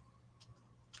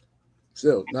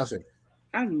 still nothing.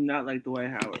 I do not like Dwight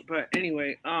Howard, but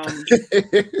anyway, how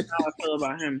I feel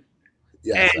about him.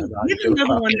 And Yes, I know how you feel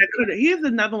about it. he's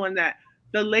another one that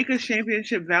the Lakers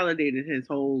championship validated his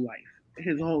whole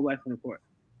life on the court.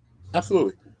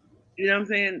 Absolutely. You know what I'm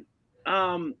saying?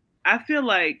 I feel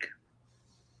like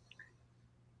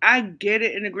I get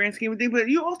it in the grand scheme of things, but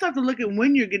you also have to look at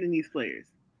when you're getting these players.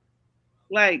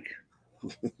 Like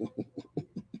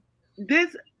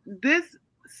this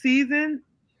season,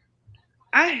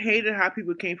 I hated how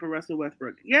people came for Russell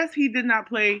Westbrook. Yes, he did not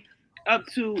play up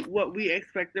to what we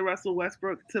expected Russell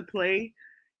Westbrook to play.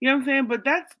 You know what I'm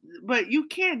saying? But you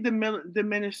can't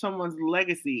diminish someone's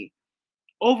legacy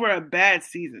over a bad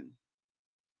season.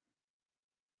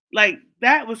 Like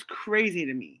that was crazy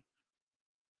to me.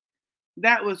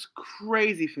 That was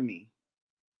crazy for me.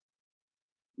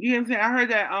 You know what I'm saying? I heard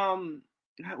that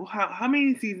how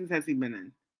many seasons has he been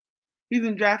in? He's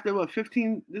been drafted what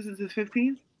 15? This is his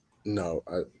 15th? No,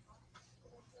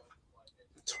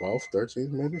 12,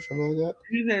 13, maybe something like that.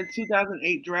 He's in a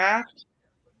 2008 draft.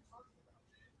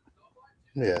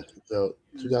 Yeah. So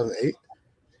 2008.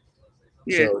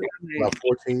 Yeah, So 2008. about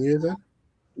 14 years then.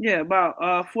 Yeah,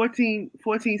 about 14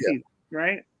 Yeah. seasons,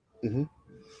 right? Hmm.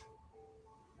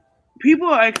 People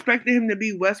are expecting him to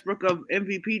be Westbrook of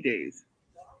MVP days.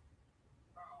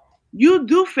 You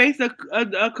do face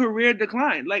a career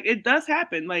decline. Like it does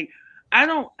happen. Like I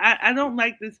don't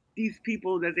like these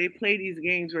people that they play these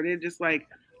games where they're just like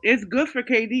it's good for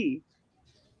KD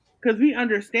because we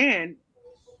understand,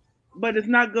 but it's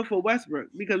not good for Westbrook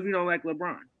because we don't like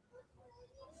LeBron.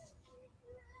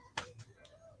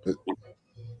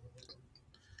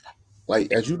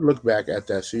 Like as you look back at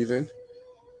that season,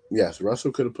 yes,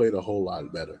 Russell could have played a whole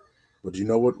lot better. But you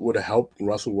know what would have helped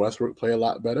Russell Westbrook play a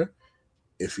lot better?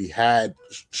 If he had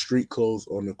street clothes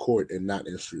on the court and not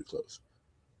in street clothes.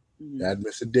 He Hmm. had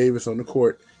Mr. Davis on the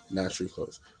court, not street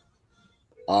clothes.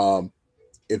 Um,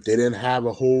 if they didn't have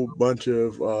a whole bunch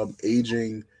of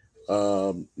aging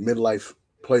midlife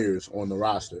players on the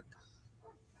roster,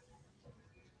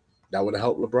 that would have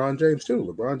helped LeBron James too.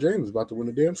 LeBron James is about to win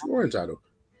the damn scoring title.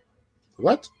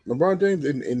 What? LeBron James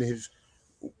in his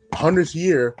 100th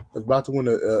year is about to win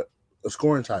a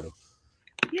scoring title.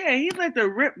 Yeah, he's like the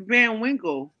Rip Van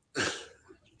Winkle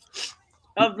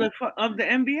of the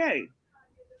NBA.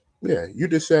 Yeah, you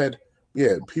just said,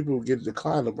 yeah, people get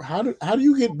declined. How do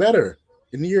you get better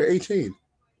in the year 18?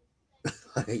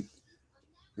 Like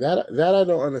that I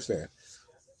don't understand.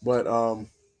 But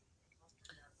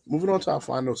moving on to our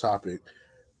final topic,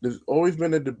 there's always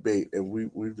been a debate, and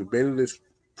we've debated this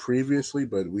previously,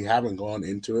 but we haven't gone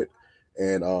into it.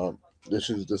 And this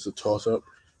is just a toss up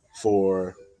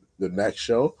for the next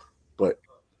show, but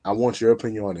I want your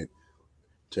opinion on it,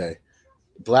 Jay.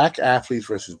 Black athletes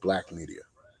versus black media.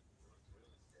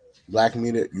 Black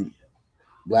media,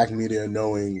 black media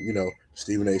knowing,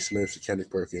 Stephen A. Smith, Kendrick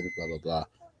Perkins, blah blah blah,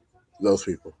 those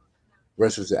people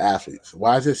versus the athletes.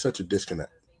 Why is there such a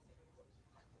disconnect?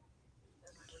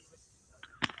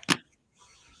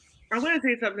 I'm going to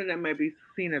say something that might be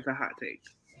seen as a hot take.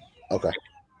 Okay.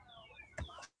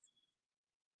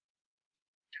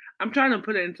 I'm trying to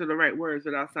put it into the right words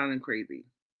without sounding crazy.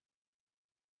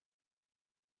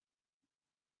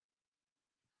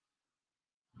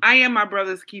 I am my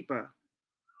brother's keeper.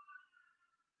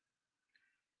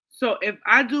 So if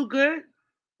I do good,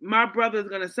 my brother's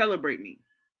going to celebrate me.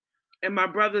 And my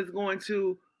brother's going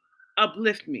to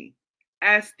uplift me,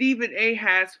 as Stephen A.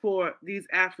 has for these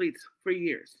athletes for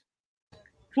years.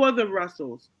 For the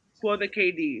Russells, for the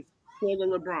KDs, for the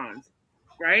LeBrons,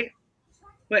 right?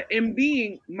 But in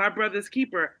being my brother's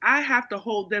keeper, I have to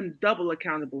hold them double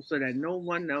accountable so that no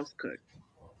one else could.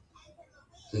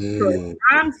 So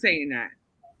I'm saying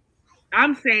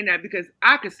that because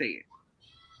I could say it.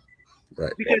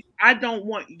 Right. Because I don't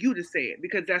want you to say it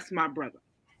because that's my brother.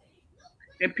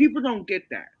 And people don't get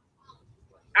that.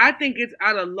 I think it's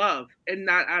out of love and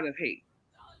not out of hate.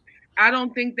 I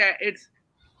don't think that it's,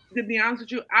 to be honest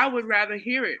with you, I would rather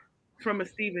hear it from a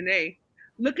Stephen A.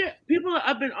 Look at, people are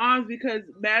up in arms because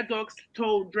Mad Dogs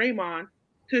told Draymond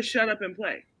to shut up and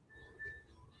play.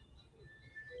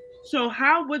 So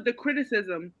how would the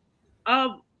criticism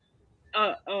of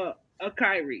a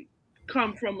Kyrie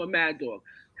come from a Mad Dog?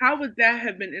 How would that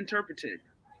have been interpreted?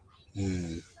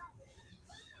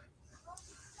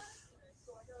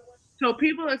 So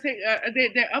people are saying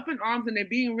they're up in arms and they're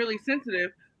being really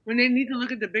sensitive when they need to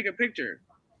look at the bigger picture.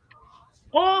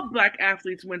 All black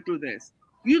athletes went through this.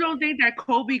 You don't think that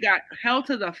Kobe got held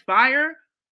to the fire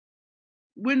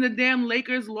when the damn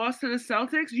Lakers lost to the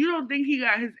Celtics? You don't think he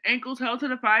got his ankles held to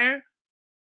the fire?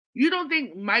 You don't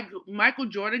think Michael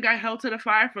Jordan got held to the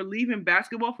fire for leaving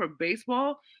basketball for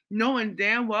baseball, knowing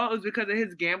damn well it was because of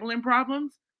his gambling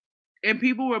problems? And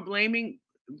people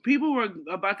were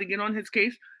about to get on his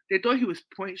case. They thought he was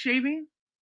point shaving.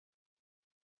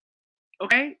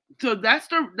 Okay? So that's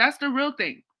the real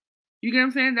thing. You get what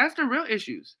I'm saying? That's the real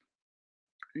issues.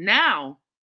 Now,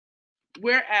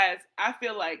 whereas I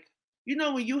feel like,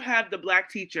 when you have the black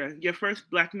teacher, your first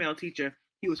black male teacher,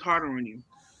 he was harder on you.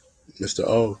 Mr.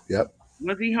 O, yep.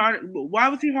 Was he hard? Why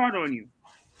was he hard on you?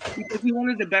 Because he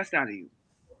wanted the best out of you.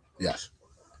 Yes.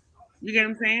 You get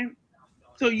what I'm saying?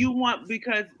 So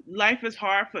because life is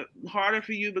harder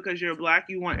for you because you're black,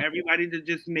 you want everybody to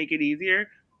just make it easier.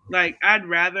 Like, I'd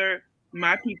rather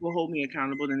my people hold me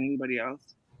accountable than anybody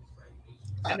else.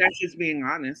 And that's just being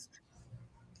honest.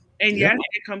 And yes,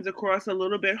 it comes across a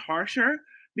little bit harsher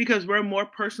because we're more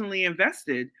personally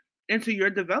invested into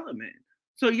your development.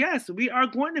 So yes, we are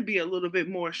going to be a little bit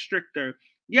more stricter.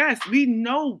 Yes, we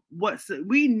know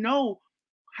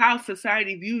how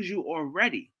society views you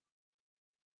already.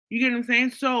 You get what I'm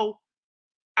saying? So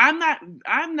I'm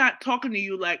not talking to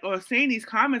you like, or saying these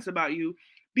comments about you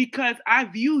because I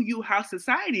view you how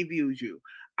society views you.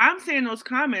 I'm saying those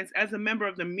comments as a member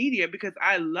of the media because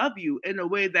I love you in a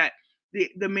way that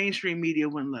the mainstream media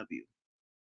wouldn't love you.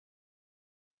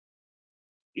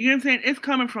 You know what I'm saying? It's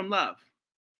coming from love.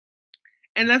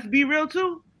 And let's be real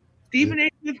too. Stephen A.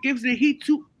 Smith gives the heat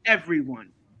to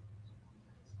everyone.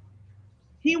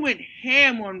 He went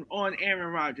ham on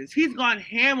Aaron Rodgers. He's gone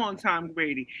ham on Tom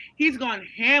Brady. He's gone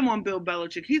ham on Bill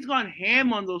Belichick. He's gone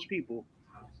ham on those people.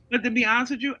 But to be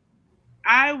honest with you,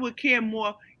 I would care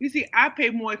more. You see, I pay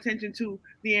more attention to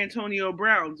the Antonio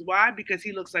Browns. Why? Because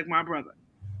he looks like my brother.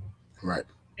 Right.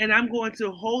 And I'm going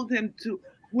to hold him to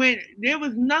when there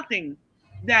was nothing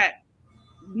that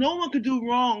no one could do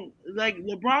wrong. Like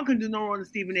LeBron could do no wrong to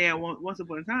Stephen A. once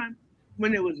upon a time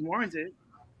when it was warranted.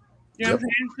 You know what I'm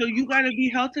saying? So you got to be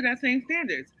held to that same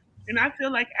standards. And I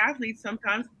feel like athletes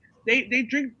sometimes they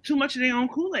drink too much of their own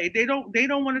Kool-Aid. They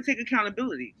don't want to take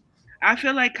accountability. I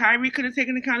feel like Kyrie could have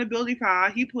taken accountability for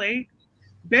how he played.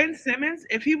 Ben Simmons,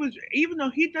 if he was, even though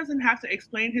he doesn't have to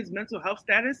explain his mental health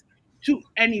status to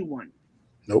anyone,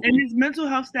 Nope. and his mental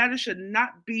health status should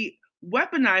not be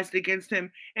weaponized against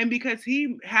him. And because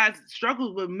he has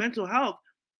struggled with mental health,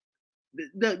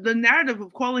 the narrative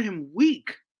of calling him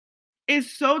weak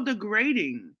is so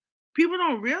degrading. People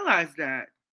don't realize that.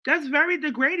 That's very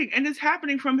degrading, and it's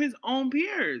happening from his own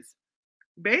peers,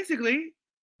 basically.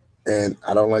 And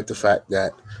I don't like the fact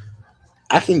that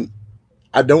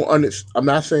I don't understand. I'm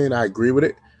not saying I agree with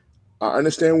it. I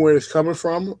understand where it's coming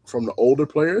from the older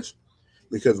players,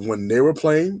 because when they were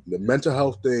playing, the mental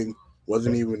health thing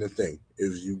wasn't even a thing. It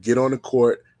was you get on the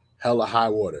court, hella high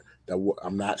water.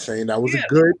 I'm not saying that was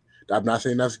good. I'm not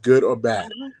saying that's good or bad.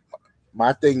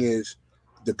 My thing is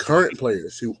the current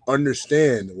players who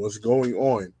understand what's going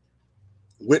on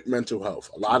with mental health.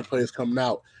 A lot of players coming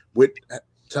out with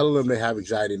telling them they have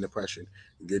anxiety and depression.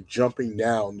 You're jumping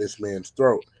down this man's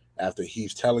throat after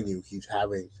he's telling you he's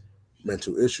having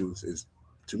mental issues is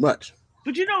too much.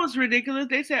 But you know what's ridiculous?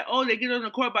 They said, oh, they get on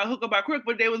the court by hook or by crook,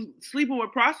 but they was sleeping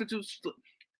with prostitutes,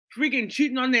 freaking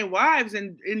cheating on their wives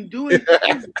and doing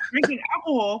drinking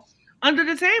alcohol under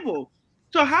the table.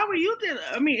 So how are you dealing?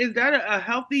 I mean, is that a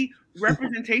healthy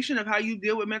representation of how you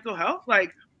deal with mental health?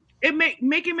 Like, it make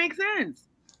it make sense.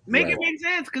 Make it make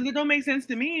sense, because it don't make sense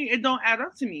to me. It don't add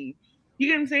up to me. You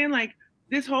get what I'm saying? Like,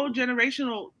 this whole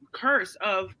generational curse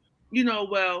of,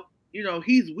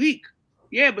 he's weak.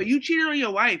 Yeah, but you cheated on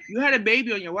your wife. You had a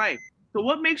baby on your wife. So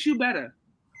what makes you better?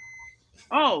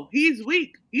 Oh, he's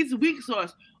weak. He's a weak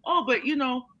sauce. Oh, but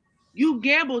you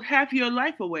gambled half your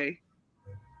life away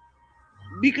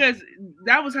because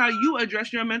that was how you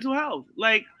address your mental health.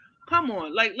 Like, come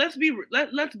on. Like, let's be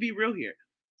real here.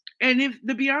 And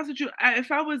to be honest with you,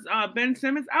 if I was Ben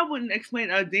Simmons, I wouldn't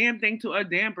explain a damn thing to a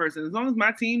damn person. As long as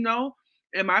my team know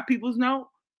and my peoples know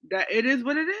that it is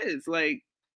what it is. Like,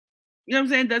 you know what I'm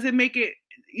saying? Does it make it,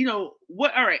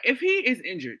 what? All right, if he is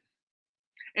injured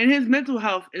and his mental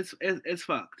health is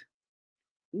fucked,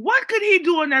 what could he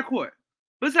do on that court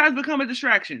besides become a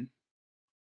distraction?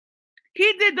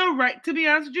 He did to be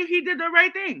honest with you, he did the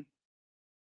right thing.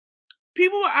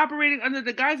 People were operating under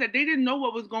the guise that they didn't know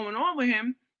what was going on with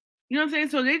him. You know what I'm saying?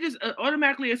 So they just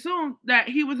automatically assumed that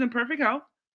he was in perfect health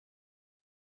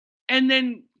and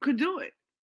then could do it.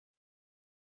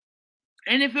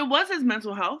 And if it was his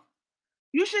mental health,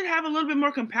 you should have a little bit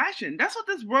more compassion. That's what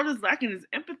this world is lacking, is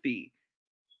empathy.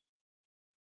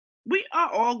 We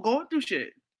are all going through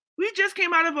shit. We just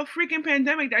came out of a freaking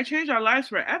pandemic that changed our lives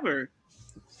forever.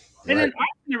 Right. And in our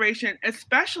generation,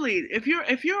 especially if you're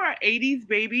an 80s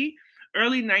baby,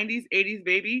 early 90s, 80s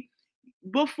baby,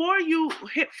 before you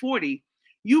hit 40,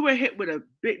 you were hit with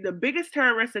the biggest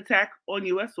terrorist attack on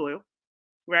U.S. soil,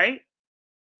 right?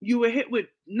 You were hit with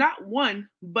not one,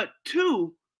 but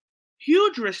two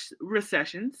huge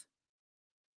recessions,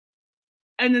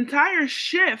 an entire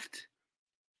shift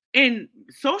in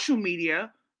social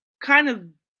media, kind of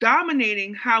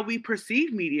dominating how we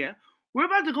perceive media. We're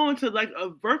about to go into like a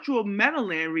virtual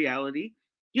Metaland reality,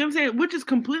 you know what I'm saying? Which is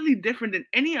completely different than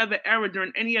any other era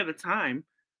during any other time.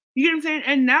 You get what I'm saying?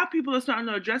 And now people are starting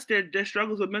to address their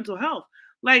struggles with mental health.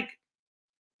 Like,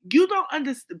 you don't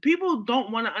understand. People don't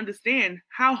want to understand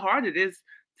how hard it is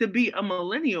to be a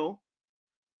millennial,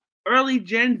 early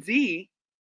Gen Z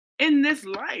in this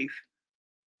life.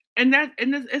 And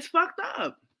it's fucked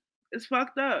up. It's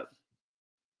fucked up.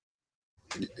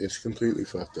 It's completely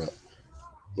fucked up.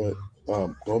 But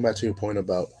going back to your point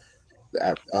about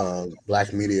the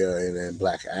black media and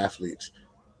black athletes,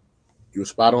 you were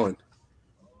spot on.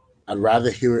 I'd rather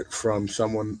hear it from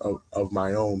someone of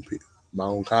my own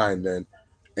kind than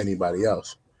anybody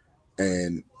else.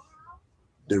 And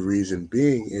the reason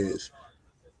being is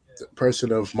the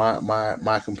person of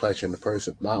my complexion,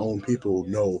 my own people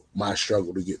know my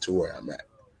struggle to get to where I'm at.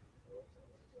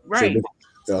 Right.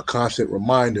 So a constant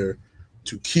reminder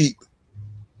to keep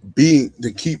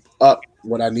up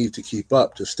what I need to keep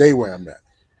up to stay where I'm at.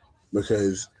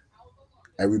 Because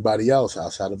everybody else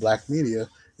outside of black media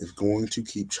is going to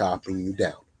keep chopping you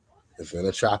down. It's going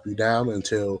to chop you down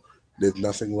until there's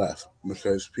nothing left.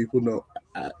 Because people know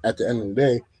at the end of the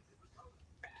day,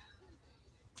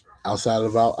 outside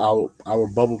of our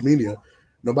bubble media,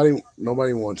 nobody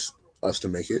wants us to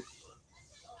make it.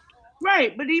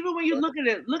 Right, but even when you look at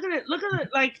it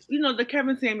like, the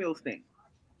Kevin Samuels thing.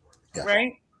 Yeah.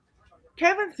 Right?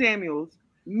 Kevin Samuels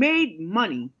made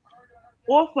money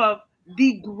off of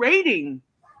degrading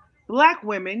black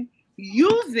women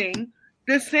using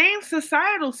the same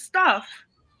societal stuff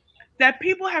that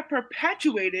people have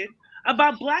perpetuated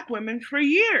about Black women for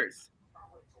years,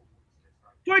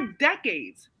 for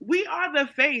decades. We are the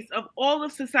face of all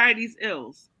of society's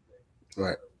ills.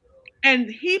 Right. And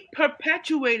he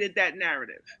perpetuated that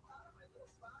narrative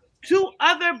to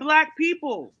other Black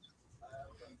people.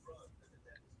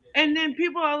 And then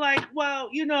people are like, well,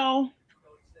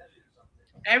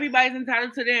 everybody's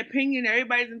entitled to their opinion,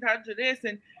 everybody's entitled to this,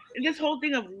 and this whole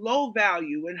thing of low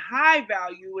value and high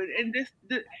value, and this,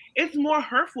 it's more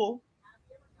hurtful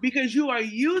because you are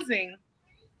using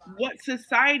what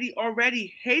society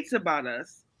already hates about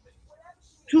us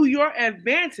to your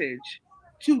advantage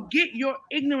to get your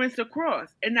ignorance across.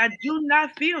 And I do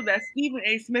not feel that Stephen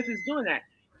A. Smith is doing that.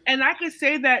 And I could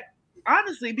say that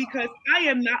honestly because I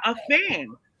am not a fan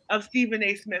of Stephen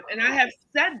A. Smith. And I have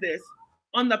said this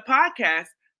on the podcast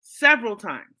several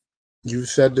times. You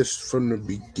said this from the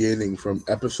beginning, from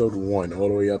episode 1 all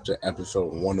the way up to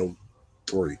episode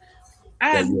 103. I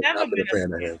have never been a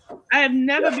fan of him. I have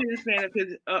never been a fan of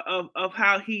his of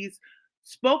how he's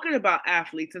spoken about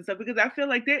athletes and stuff, because I feel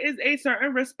like there is a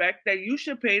certain respect that you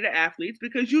should pay to athletes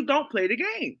because you don't play the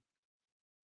game.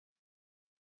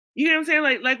 You know what I'm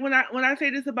saying? Like when I say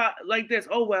this about like this,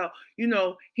 oh well,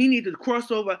 he needs to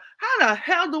cross over. How the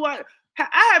hell do I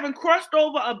haven't crossed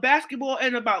over a basketball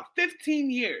in about 15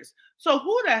 years. So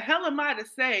who the hell am I to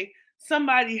say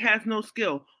somebody has no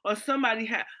skill or somebody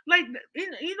has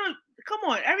come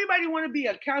on, everybody want to be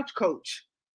a couch coach.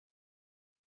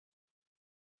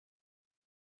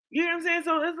 You know what I'm saying?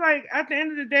 So it's like at the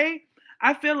end of the day,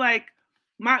 I feel like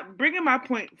bringing my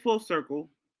point full circle,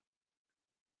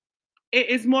 it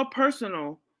is more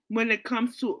personal when it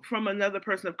comes to from another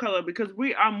person of color because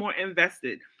we are more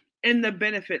invested in the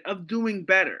benefit of doing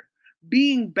better,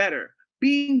 being better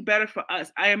for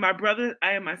us. I am my brother,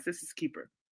 I am my sister's keeper.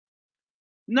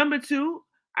 Number 2,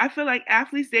 I feel like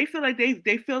athletes, they feel like they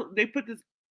put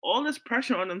all this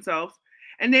pressure on themselves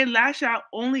and they lash out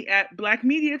only at Black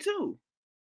media too.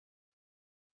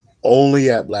 Only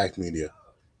at Black media.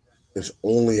 It's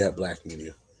only at Black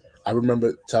media. I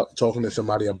remember talking to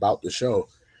somebody about the show.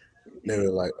 They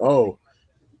were like, oh,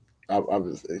 I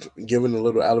was giving a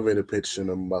little elevator pitch to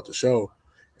them about the show.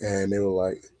 And they were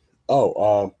like,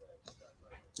 oh,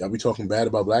 y'all be talking bad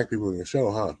about Black people in your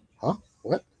show, huh? Huh?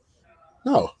 What?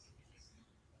 No.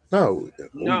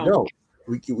 We don't.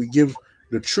 We give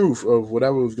the truth of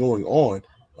whatever was going on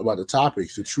about the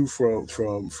topics, the truth from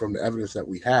the evidence that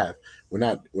we have. We're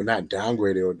not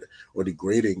downgrading or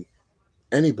degrading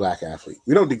any Black athlete.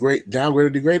 We don't downgrade or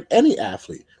degrade any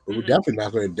athlete, but we're definitely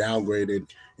not going to downgrade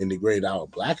and degrade our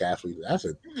Black athlete. That's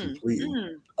a complete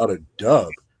utter dub.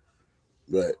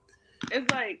 But it's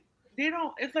like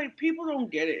it's like people don't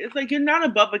get it. It's like you're not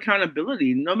above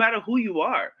accountability, no matter who you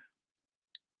are.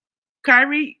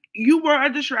 Kyrie, you were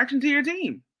a distraction to your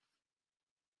team.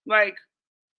 Like,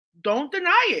 don't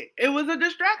deny it. It was a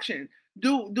distraction.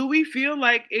 Do we feel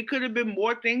like it could have been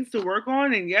more things to work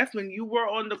on? And yes, when you were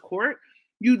on the court,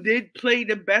 you did play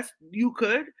the best you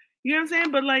could. You know what I'm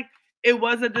saying? But like, it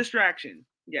was a distraction.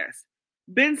 Yes.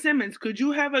 Ben Simmons, could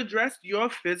you have addressed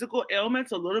your physical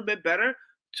ailments a little bit better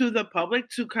to the public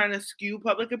to kind of skew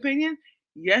public opinion?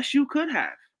 Yes, you could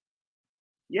have.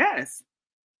 Yes.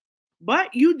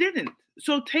 But you didn't.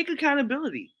 So take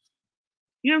accountability.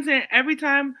 You know what I'm saying? Every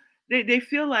time they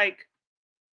feel like,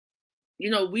 we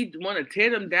want to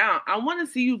tear them down. I want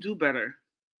to see you do better.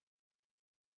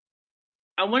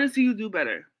 I want to see you do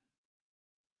better.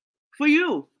 For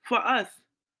you, for us.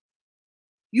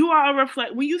 You are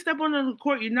when you step on the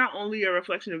court, you're not only a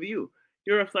reflection of you,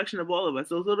 you're a reflection of all of us.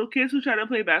 Those little kids who try to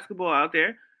play basketball out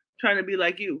there, trying to be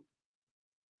like you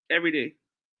every day.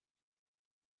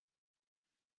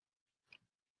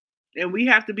 And we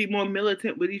have to be more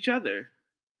militant with each other.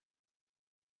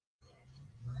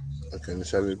 I couldn't have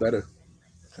said it better.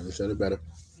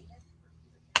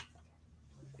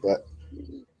 But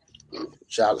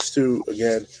shout outs to,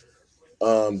 again,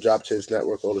 Drop Tips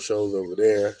Network, all the shows over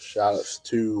there. Shout outs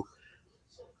to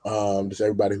just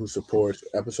everybody who supports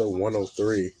episode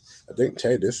 103. I think,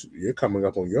 Tay, you're coming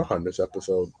up on your 100th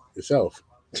episode yourself,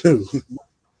 too.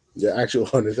 Your actual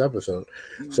 100th episode.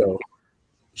 So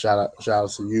shout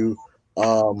outs to you.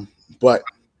 But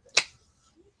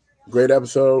great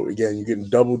episode. Again, you're getting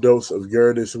double dose of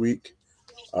Gur this week.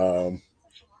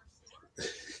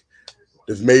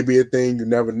 This may be a thing. You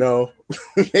never know.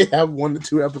 They have 1 to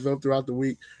 2 episodes throughout the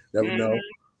week. Never know.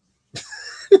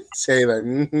 Say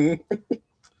like,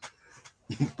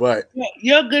 But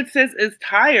your good sis is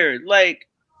tired. Like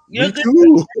your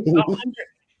good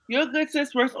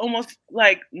sis works almost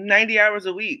like 90 hours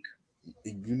a week.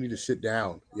 You need to sit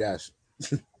down. Yes.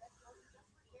 I'm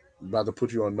about to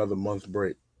put you on another month's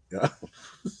break. Yeah.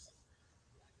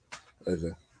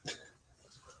 Listen.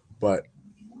 But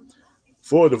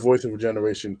for the voice of a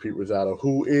generation, Pete Rosado,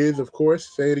 who is, of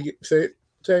course, say it again,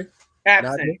 say.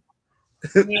 Absent.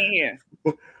 He ain't here.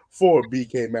 For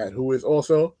BK Matt, who is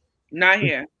also Not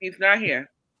here. He's not here.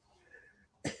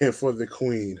 and for the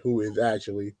Queen, who is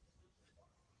actually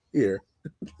here.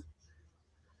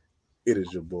 It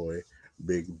is your boy,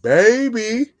 Big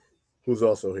Baby, who's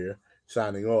also here,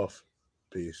 signing off.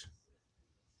 Peace.